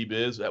star Khabib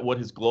is, what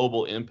his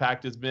global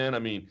impact has been. I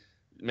mean,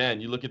 man,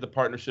 you look at the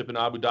partnership in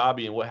Abu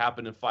Dhabi and what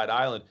happened in Fight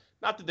Island.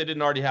 Not that they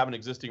didn't already have an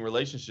existing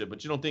relationship,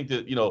 but you don't think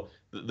that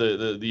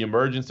the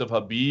emergence of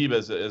Khabib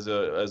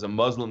as a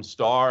Muslim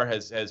star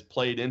has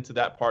played into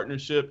that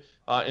partnership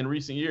in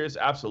recent years?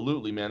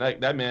 Absolutely, man.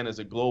 That man is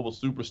a global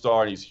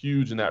superstar, and he's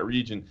huge in that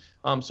region.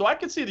 So I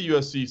could see the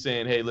UFC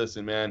saying, "Hey,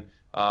 listen, man,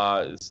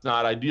 it's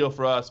not ideal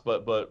for us,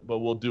 but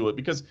we'll do it."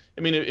 Because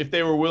I mean, if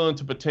they were willing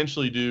to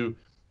potentially do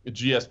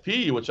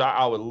GSP, which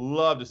I would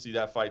love to see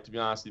that fight, to be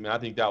honest with you, man. I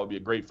think that would be a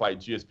great fight,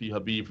 GSP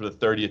Khabib for the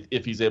 30th,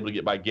 if he's able to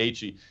get by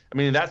Gaethje. I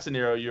mean, in that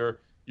scenario,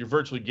 you're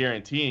virtually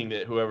guaranteeing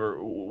that whoever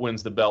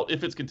wins the belt,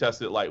 if it's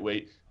contested at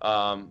lightweight,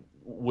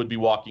 would be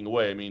walking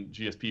away. I mean,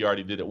 GSP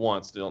already did it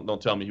once. Don't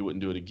tell me he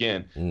wouldn't do it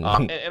again. And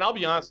I'll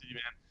be honest with you,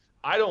 man.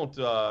 I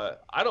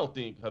don't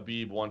think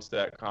Khabib wants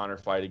that Conor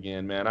fight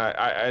again, man.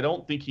 I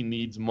don't think he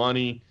needs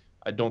money.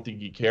 I don't think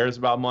he cares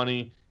about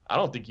money. I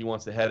don't think he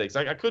wants the headaches.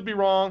 I could be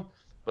wrong.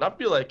 But I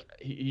feel like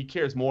he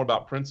cares more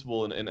about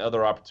principle and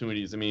other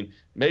opportunities. I mean,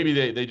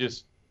 maybe they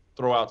just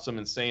throw out some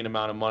insane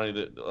amount of money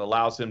that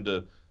allows him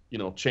to,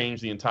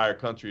 change the entire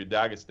country of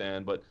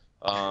Dagestan. But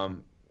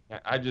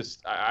I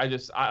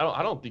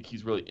don't think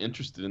he's really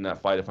interested in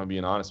that fight, if I'm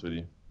being honest with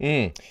you.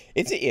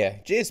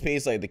 GSP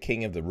is like the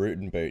king of the root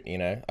and boot.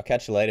 I'll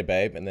catch you later,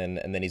 babe, and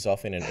then he's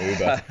off in an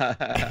Uber.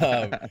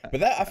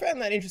 But I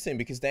found that interesting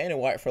because Dana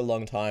White for a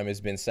long time has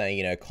been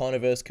saying, Conor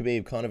versus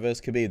Khabib,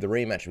 the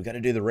rematch. We got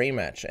to do the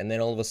rematch, and then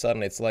all of a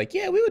sudden it's like,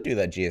 yeah, we would do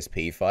that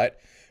GSP fight.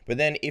 But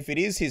then if it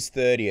is his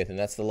 30th and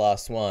that's the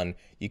last one,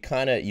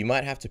 you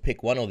might have to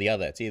pick one or the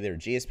other. It's either a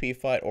GSP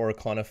fight or a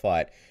Conor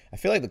fight. I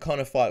feel like the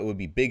Conor fight would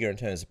be bigger in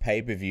terms of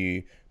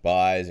pay-per-view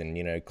buys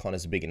and,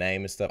 Conor's a bigger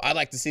name and stuff. I'd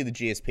like to see the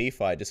GSP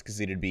fight just because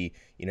it'd be,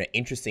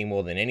 interesting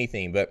more than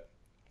anything. But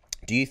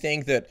do you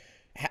think that,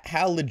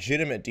 how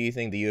legitimate do you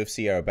think the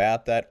UFC are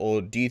about that?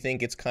 Or do you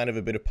think it's kind of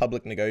a bit of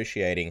public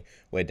negotiating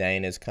where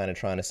Dana's kind of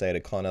trying to say to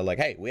Conor, like,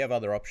 hey, we have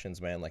other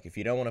options, man. Like, if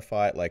you don't want to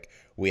fight, like,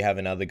 we have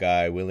another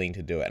guy willing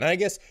to do it. And I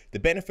guess the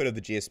benefit of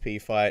the GSP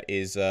fight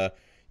is,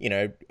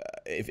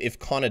 if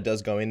Conor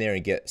does go in there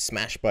and get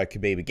smashed by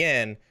Khabib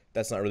again,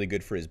 that's not really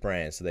good for his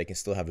brand. So they can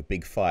still have a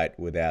big fight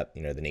without,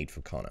 the need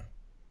for Conor.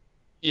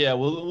 Yeah,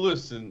 well,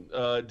 listen,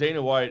 Dana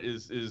White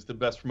is the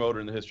best promoter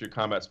in the history of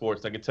combat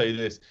sports. I can tell you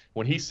this,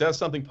 when he says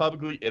something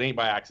publicly, it ain't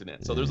by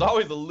accident. So there's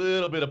always a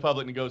little bit of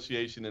public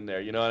negotiation in there,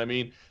 you know what I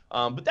mean?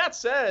 But that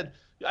said,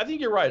 I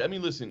think you're right. I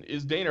mean, listen,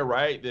 is Dana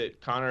right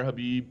that Conor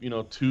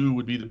Khabib, 2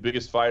 would be the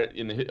biggest fight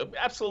in the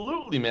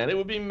absolutely, man. It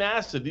would be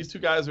massive. These two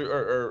guys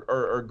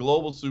are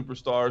global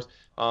superstars,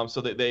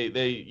 so that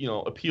they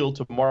appeal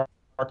to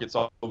markets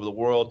all over the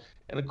world.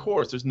 And of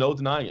course, there's no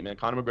denying it, man.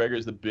 Conor McGregor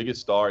is the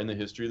biggest star in the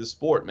history of the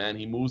sport, man.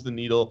 He moves the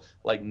needle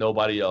like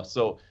nobody else.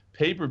 So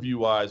pay-per-view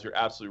wise, you're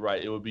absolutely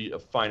right. It would be a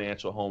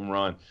financial home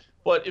run.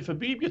 But if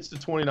Khabib gets to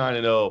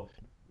 29-0,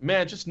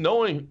 man, just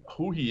knowing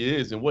who he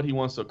is and what he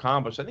wants to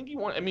accomplish, I think he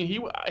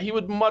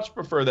would much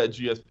prefer that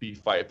GSP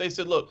fight. If they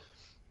said, look,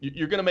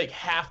 you're going to make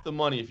half the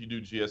money if you do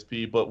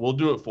GSP, but we'll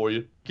do it for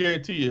you.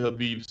 Guarantee you,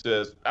 Khabib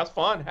says, that's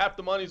fine. Half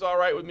the money's all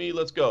right with me.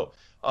 Let's go.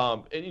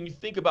 And you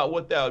think about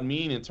what that would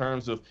mean in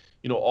terms of,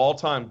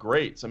 all-time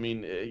greats. I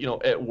mean,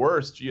 at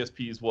worst,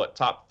 GSP is what,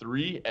 top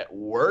 3 at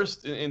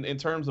worst in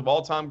terms of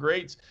all-time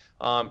greats.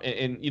 And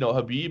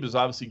Khabib is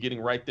obviously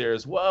getting right there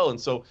as well. And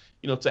so,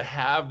 to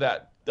have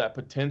that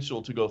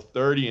potential to go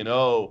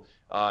 30-0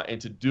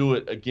 and to do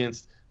it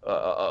against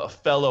a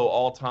fellow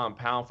all-time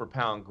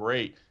pound-for-pound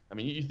great. I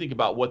mean, you think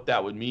about what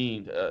that would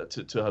mean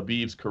to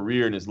Khabib's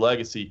career and his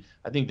legacy.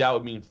 I think that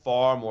would mean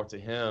far more to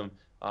him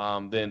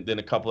than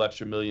a couple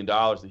extra $1 million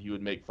that he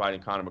would make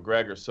fighting Conor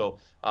McGregor. So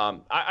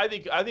I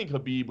think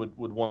Khabib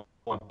would want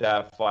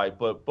that fight,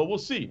 but we'll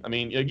see. I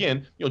mean,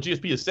 again,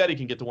 GSP has said he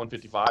can get to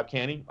 155.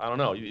 Can he? I don't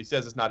know. He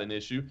says it's not an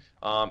issue.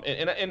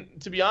 And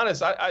to be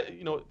honest, I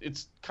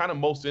it's kind of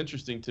most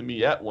interesting to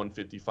me at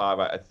 155.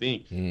 I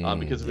think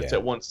because if it's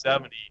at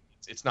 170,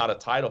 it's not a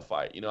title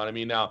fight. You know what I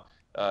mean? Now.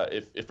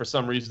 If for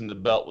some reason the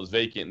belt was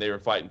vacant and they were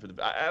fighting for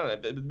I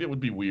don't know, it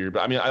would be weird. But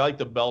I mean, I like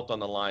the belt on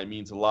the line. It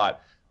means a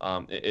lot,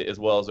 as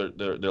well as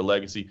their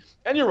legacy.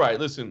 And you're right.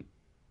 Listen,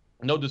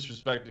 no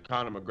disrespect to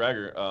Conor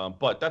McGregor,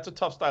 but that's a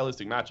tough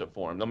stylistic matchup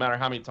for him. No matter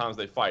how many times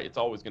they fight, it's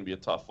always going to be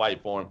a tough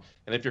fight for him.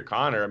 And if you're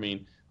Conor, I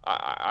mean,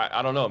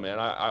 I don't know, man.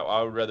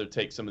 I would rather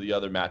take some of the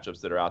other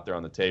matchups that are out there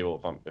on the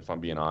table if I'm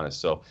being honest.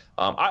 So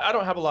I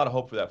don't have a lot of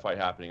hope for that fight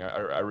happening.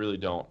 I really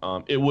don't.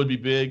 It would be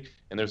big,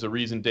 and there's a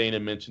reason Dana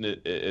mentioned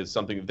it as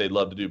something that they'd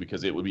love to do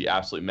because it would be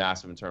absolutely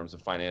massive in terms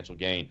of financial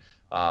gain.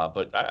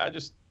 But I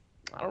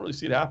don't really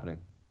see it happening.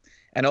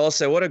 And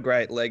also, what a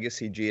great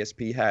legacy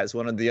GSP has.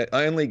 One of the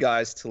only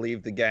guys to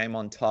leave the game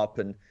on top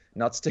and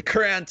not stick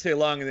around too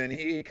long, and then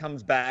he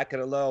comes back at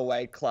a lower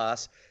weight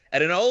class.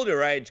 At an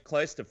older age,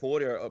 close to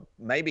 40, or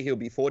maybe he'll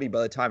be 40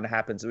 by the time it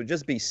happens. It would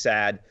just be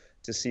sad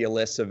to see a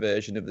lesser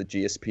version of the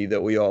GSP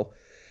that we all,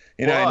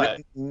 know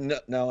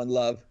and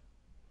love.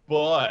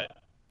 But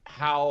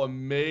how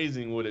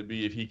amazing would it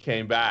be if he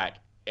came back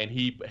and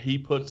he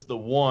puts the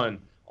 1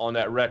 on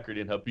that record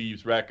in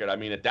Khabib's record? I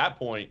mean, at that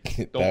point,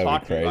 don't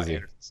talk to me about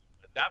Anderson.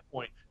 At that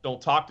point,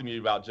 don't talk to me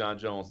about John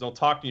Jones. Don't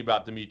talk to me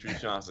about Demetrius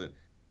Johnson.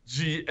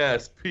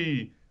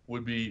 GSP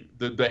would be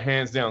the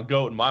hands-down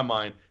GOAT in my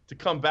mind. To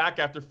come back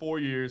after 4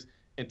 years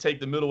and take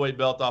the middleweight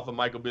belt off of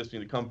Michael Bisping,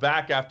 to come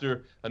back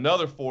after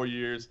another 4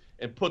 years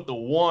and put the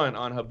 1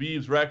 on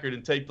Khabib's record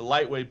and take the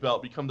lightweight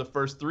belt, become the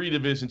first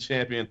 3-division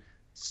champion.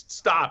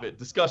 Stop it.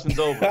 Discussion's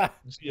over.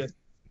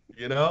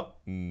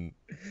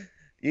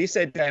 You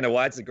said Dana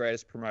White's the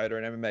greatest promoter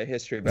in MMA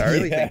history, but I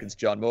really think it's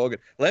John Morgan.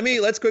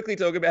 Let's quickly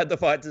talk about the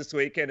fights this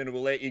weekend, and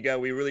we'll let you go.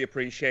 We really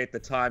appreciate the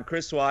time.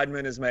 Chris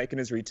Weidman is making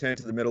his return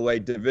to the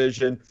middleweight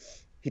division.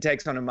 He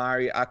takes on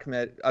Omari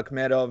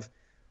Akhmedov.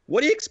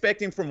 What are you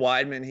expecting from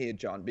Weidman here,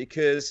 John?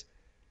 Because,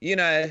 he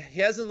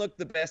hasn't looked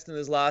the best in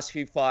his last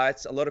few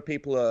fights. A lot of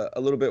people are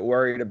a little bit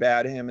worried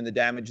about him and the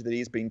damage that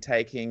he's been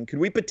taking. Could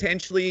we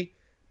potentially,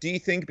 do you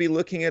think, be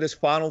looking at his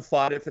final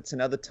fight if it's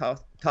another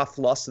tough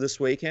loss this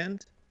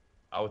weekend?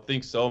 I would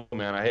think so,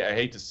 man. I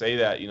hate to say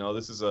that.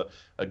 This is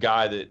a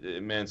guy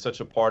that, man, such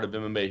a part of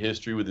MMA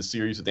history with the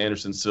series with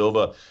Anderson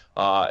Silva.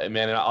 And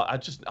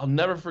I'll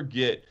never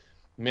forget,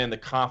 man, the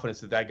confidence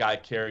that guy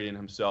carried in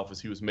himself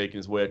as he was making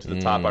his way up to the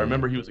top. I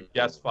remember he was a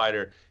guest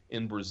fighter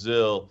in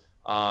Brazil,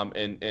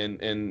 and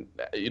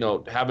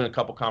having a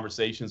couple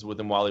conversations with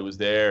him while he was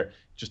there,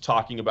 just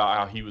talking about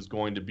how he was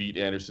going to beat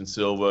Anderson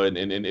Silva. And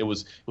it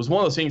was one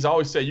of those things I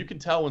always say, you can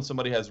tell when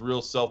somebody has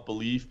real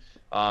self-belief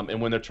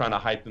and when they're trying to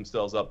hype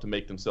themselves up to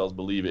make themselves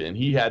believe it. And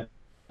he had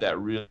that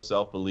real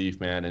self-belief,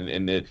 man,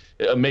 and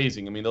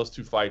amazing. I mean, those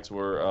 2 fights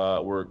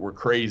were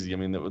crazy. I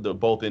mean, they're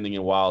both ending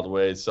in wild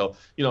ways. So,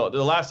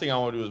 the last thing I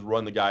want to do is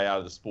run the guy out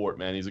of the sport,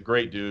 man. He's a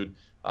great dude,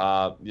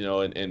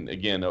 and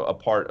again, a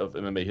part of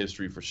MMA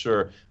history for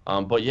sure.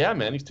 But yeah,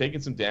 man, he's taken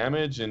some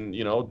damage and,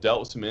 dealt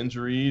with some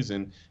injuries,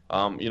 and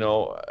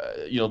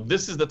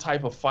this is the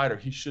type of fighter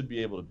he should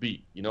be able to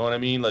beat. You know what I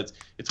mean?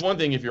 It's one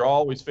thing if you're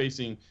always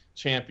facing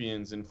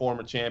champions and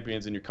former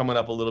champions and you're coming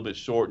up a little bit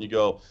short and you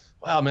go,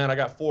 wow, man, I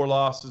got 4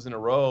 losses in a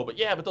row.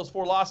 But those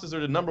 4 losses are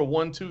the number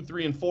 1, 2,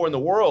 3, and 4 in the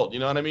world. You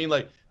know what I mean?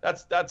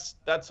 That's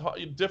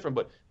different.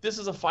 But this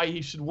is a fight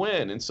he should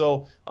win. And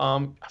so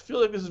I feel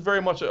like this is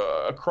very much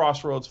a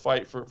crossroads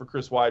fight for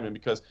Chris Weidman,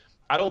 because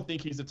I don't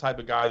think he's the type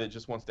of guy that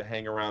just wants to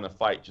hang around and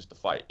fight just to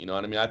fight. You know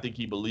what I mean? I think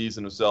he believes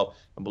in himself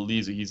and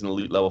believes that he's an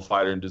elite level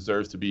fighter and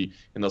deserves to be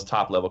in those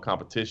top level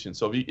competitions.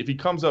 So if he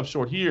comes up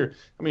short here,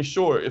 I mean,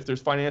 sure, if there's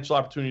financial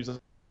opportunities on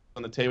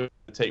the table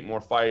to take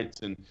more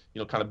fights and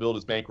kind of build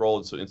his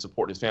bankroll and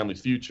support his family's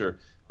future,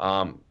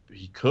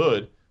 he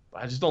could.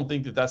 But I just don't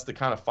think that that's the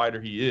kind of fighter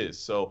he is.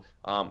 So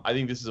I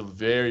think this is a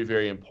very,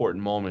 very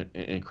important moment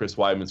in Chris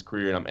Weidman's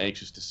career, and I'm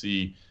anxious to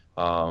see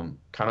kind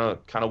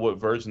of what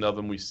version of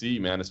him we see,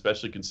 man.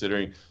 Especially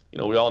considering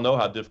we all know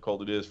how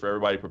difficult it is for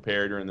everybody to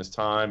prepare during this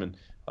time, and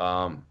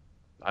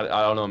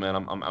I don't know, man.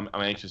 I'm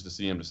anxious to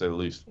see him, to say the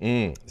least.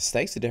 The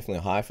stakes are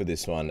definitely high for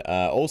this one.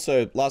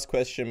 Also, last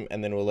question,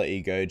 and then we'll let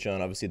you go,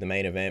 John. Obviously, the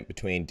main event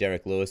between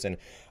Derek Lewis and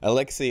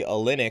Alexei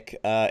Oleinik.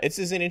 This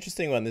is an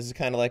interesting one. This is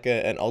kind of like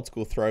an old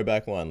school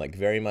throwback one, like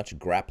very much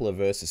grappler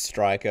versus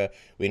striker.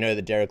 We know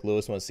that Derek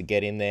Lewis wants to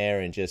get in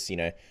there and just,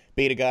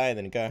 beat a guy and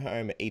then go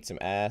home and eat some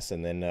ass,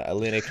 and then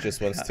Oleinik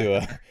just wants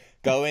to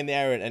go in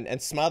there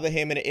and smother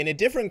him in a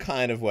different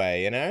kind of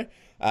way,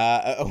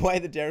 a way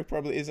that Derek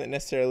probably isn't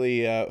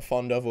necessarily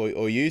fond of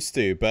or used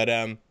to. But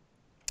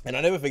and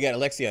I'll never forget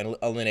Alexei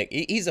Oleinik.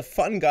 He's a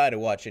fun guy to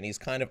watch, and he's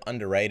kind of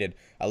underrated.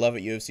 I love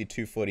at UFC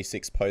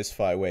 246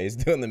 post-fight where he's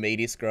doing the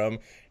media scrum,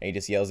 and he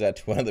just yells out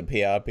to one of the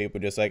PR people,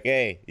 just like,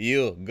 "Hey,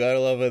 you,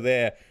 go over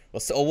there,"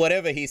 or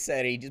whatever he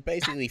said. He just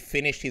basically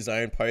finished his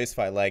own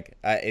post-fight, like,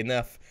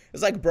 enough.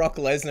 It's like Brock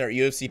Lesnar at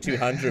UFC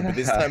 200, but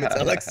this time it's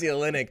Alexei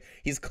Oleinik.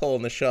 He's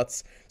calling the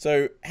shots.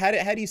 So how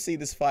do you see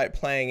this fight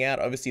playing out?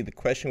 Obviously, the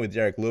question with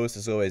Derek Lewis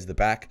is always the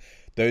back.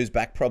 Those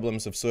back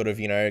problems have sort of,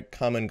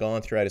 come and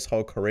gone throughout his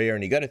whole career.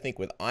 And you got to think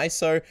with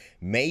ISO,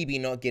 maybe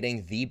not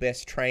getting the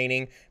best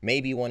training,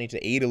 maybe wanting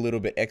to eat a little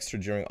bit extra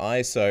during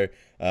ISO,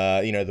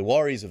 the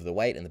worries of the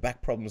weight and the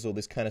back problems, all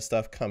this kind of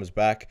stuff comes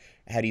back.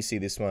 How do you see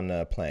this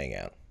one playing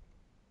out?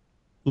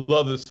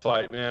 Love this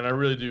fight, man. I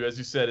really do. As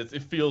you said,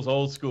 it feels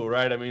old school,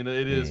 right? I mean,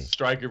 it is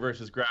striker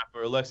versus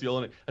grappler. Alexei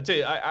Oleinik. I tell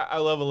you, I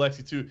love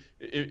Alexei too.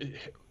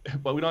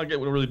 But we don't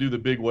really do the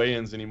big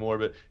weigh-ins anymore.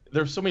 But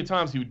there's so many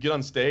times he would get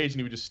on stage and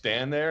he would just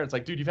stand there. It's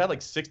like, dude, you've had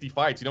like 60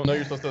 fights. You don't know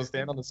you're supposed to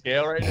stand on the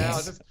scale right now?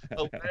 It's just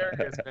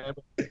hilarious, man.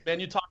 But, man,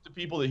 you talk to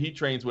people that he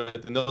trains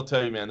with, and they'll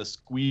tell you, man, the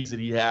squeeze that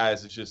he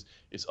has,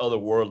 it's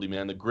otherworldly,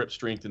 man. The grip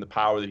strength and the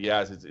power that he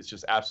has, it's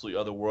just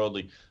absolutely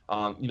otherworldly.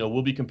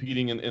 We'll be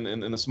competing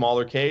in the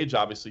smaller cage,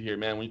 obviously, here,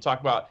 man. When you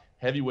talk about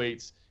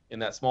heavyweights in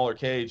that smaller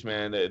cage,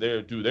 man,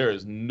 there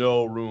is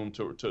no room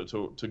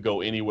to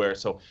go anywhere.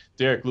 So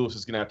Derek Lewis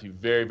is going to have to be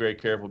very, very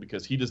careful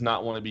because he does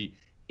not want to be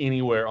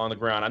anywhere on the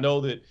ground. I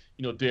know that,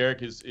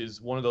 Derek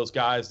is one of those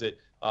guys that,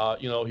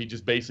 he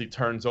just basically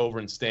turns over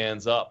and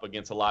stands up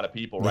against a lot of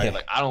people, right? Yeah.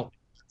 Like, I don't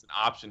think that's an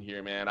option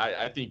here, man.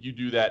 I think you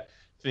do that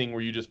thing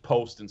where you just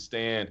post and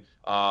stand,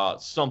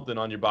 something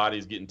on your body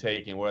is getting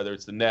taken, whether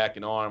it's the neck,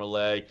 an arm, a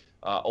leg.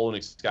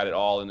 Oleinik's got it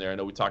all in there. I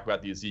know we talked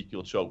about the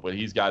Ezekiel choke, but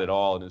he's got it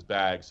all in his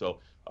bag. So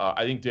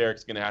I think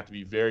Derek's going to have to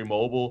be very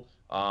mobile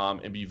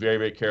and be very,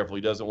 very careful.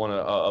 He doesn't want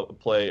to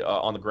play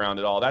on the ground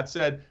at all. That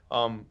said,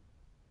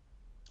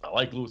 I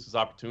like Lewis's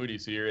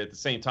opportunities here. At the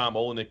same time,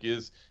 Oleinik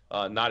is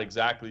not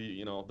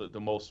exactly,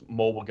 the most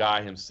mobile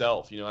guy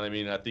himself. You know what I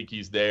mean? I think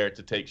he's there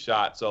to take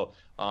shots. So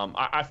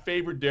I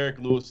favor Derek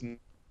Lewis in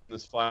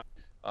this fight.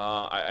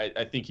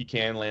 I think he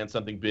can land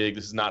something big.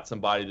 This is not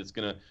somebody that's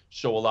going to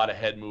show a lot of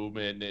head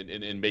movement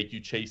and make you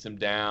chase him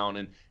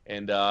down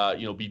and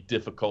be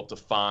difficult to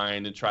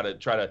find and try to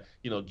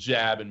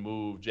jab and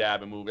move.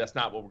 That's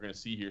not what we're going to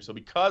see here. So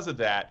because of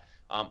that,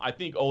 I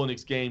think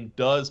Oleinik's game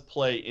does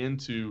play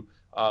into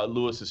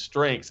Lewis's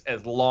strengths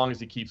as long as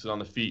he keeps it on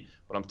the feet.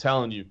 But I'm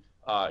telling you,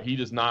 he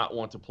does not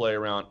want to play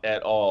around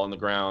at all on the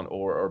ground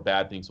or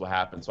bad things will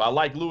happen. So I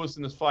like Lewis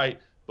in this fight.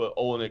 But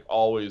Oleinik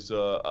always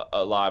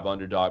a live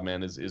underdog,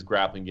 man. His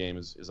grappling game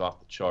is off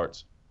the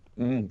charts.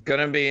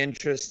 Gonna be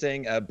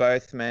interesting.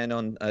 Both men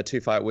on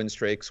 2-fight win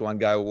streaks. One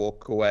guy will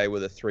walk away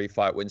with a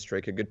 3-fight win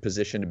streak. A good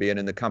position to be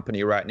in the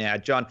company right now.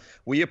 John,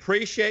 we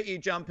appreciate you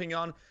jumping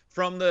on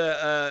from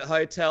the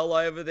hotel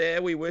over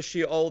there. We wish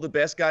you all the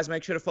best, guys.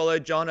 Make sure to follow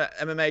John at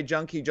MMA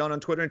Junkie, John on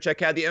Twitter, and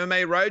check out the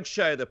MMA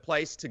Roadshow, the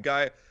place to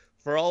go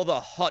for all the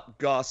hot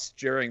goss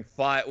during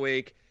fight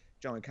week.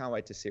 John, we can't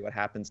wait to see what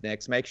happens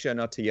next. Make sure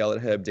not to yell at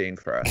Herb Dean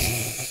for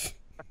us.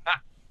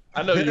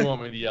 I know you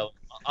want me to yell.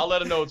 I'll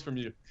let him know it's from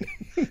you.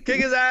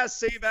 Kick his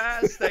ass,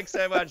 Seabass. Thanks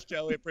so much,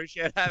 Joe. We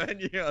appreciate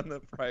having you on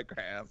the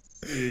program.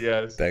 See you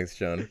guys. Thanks,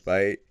 John.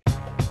 Bye.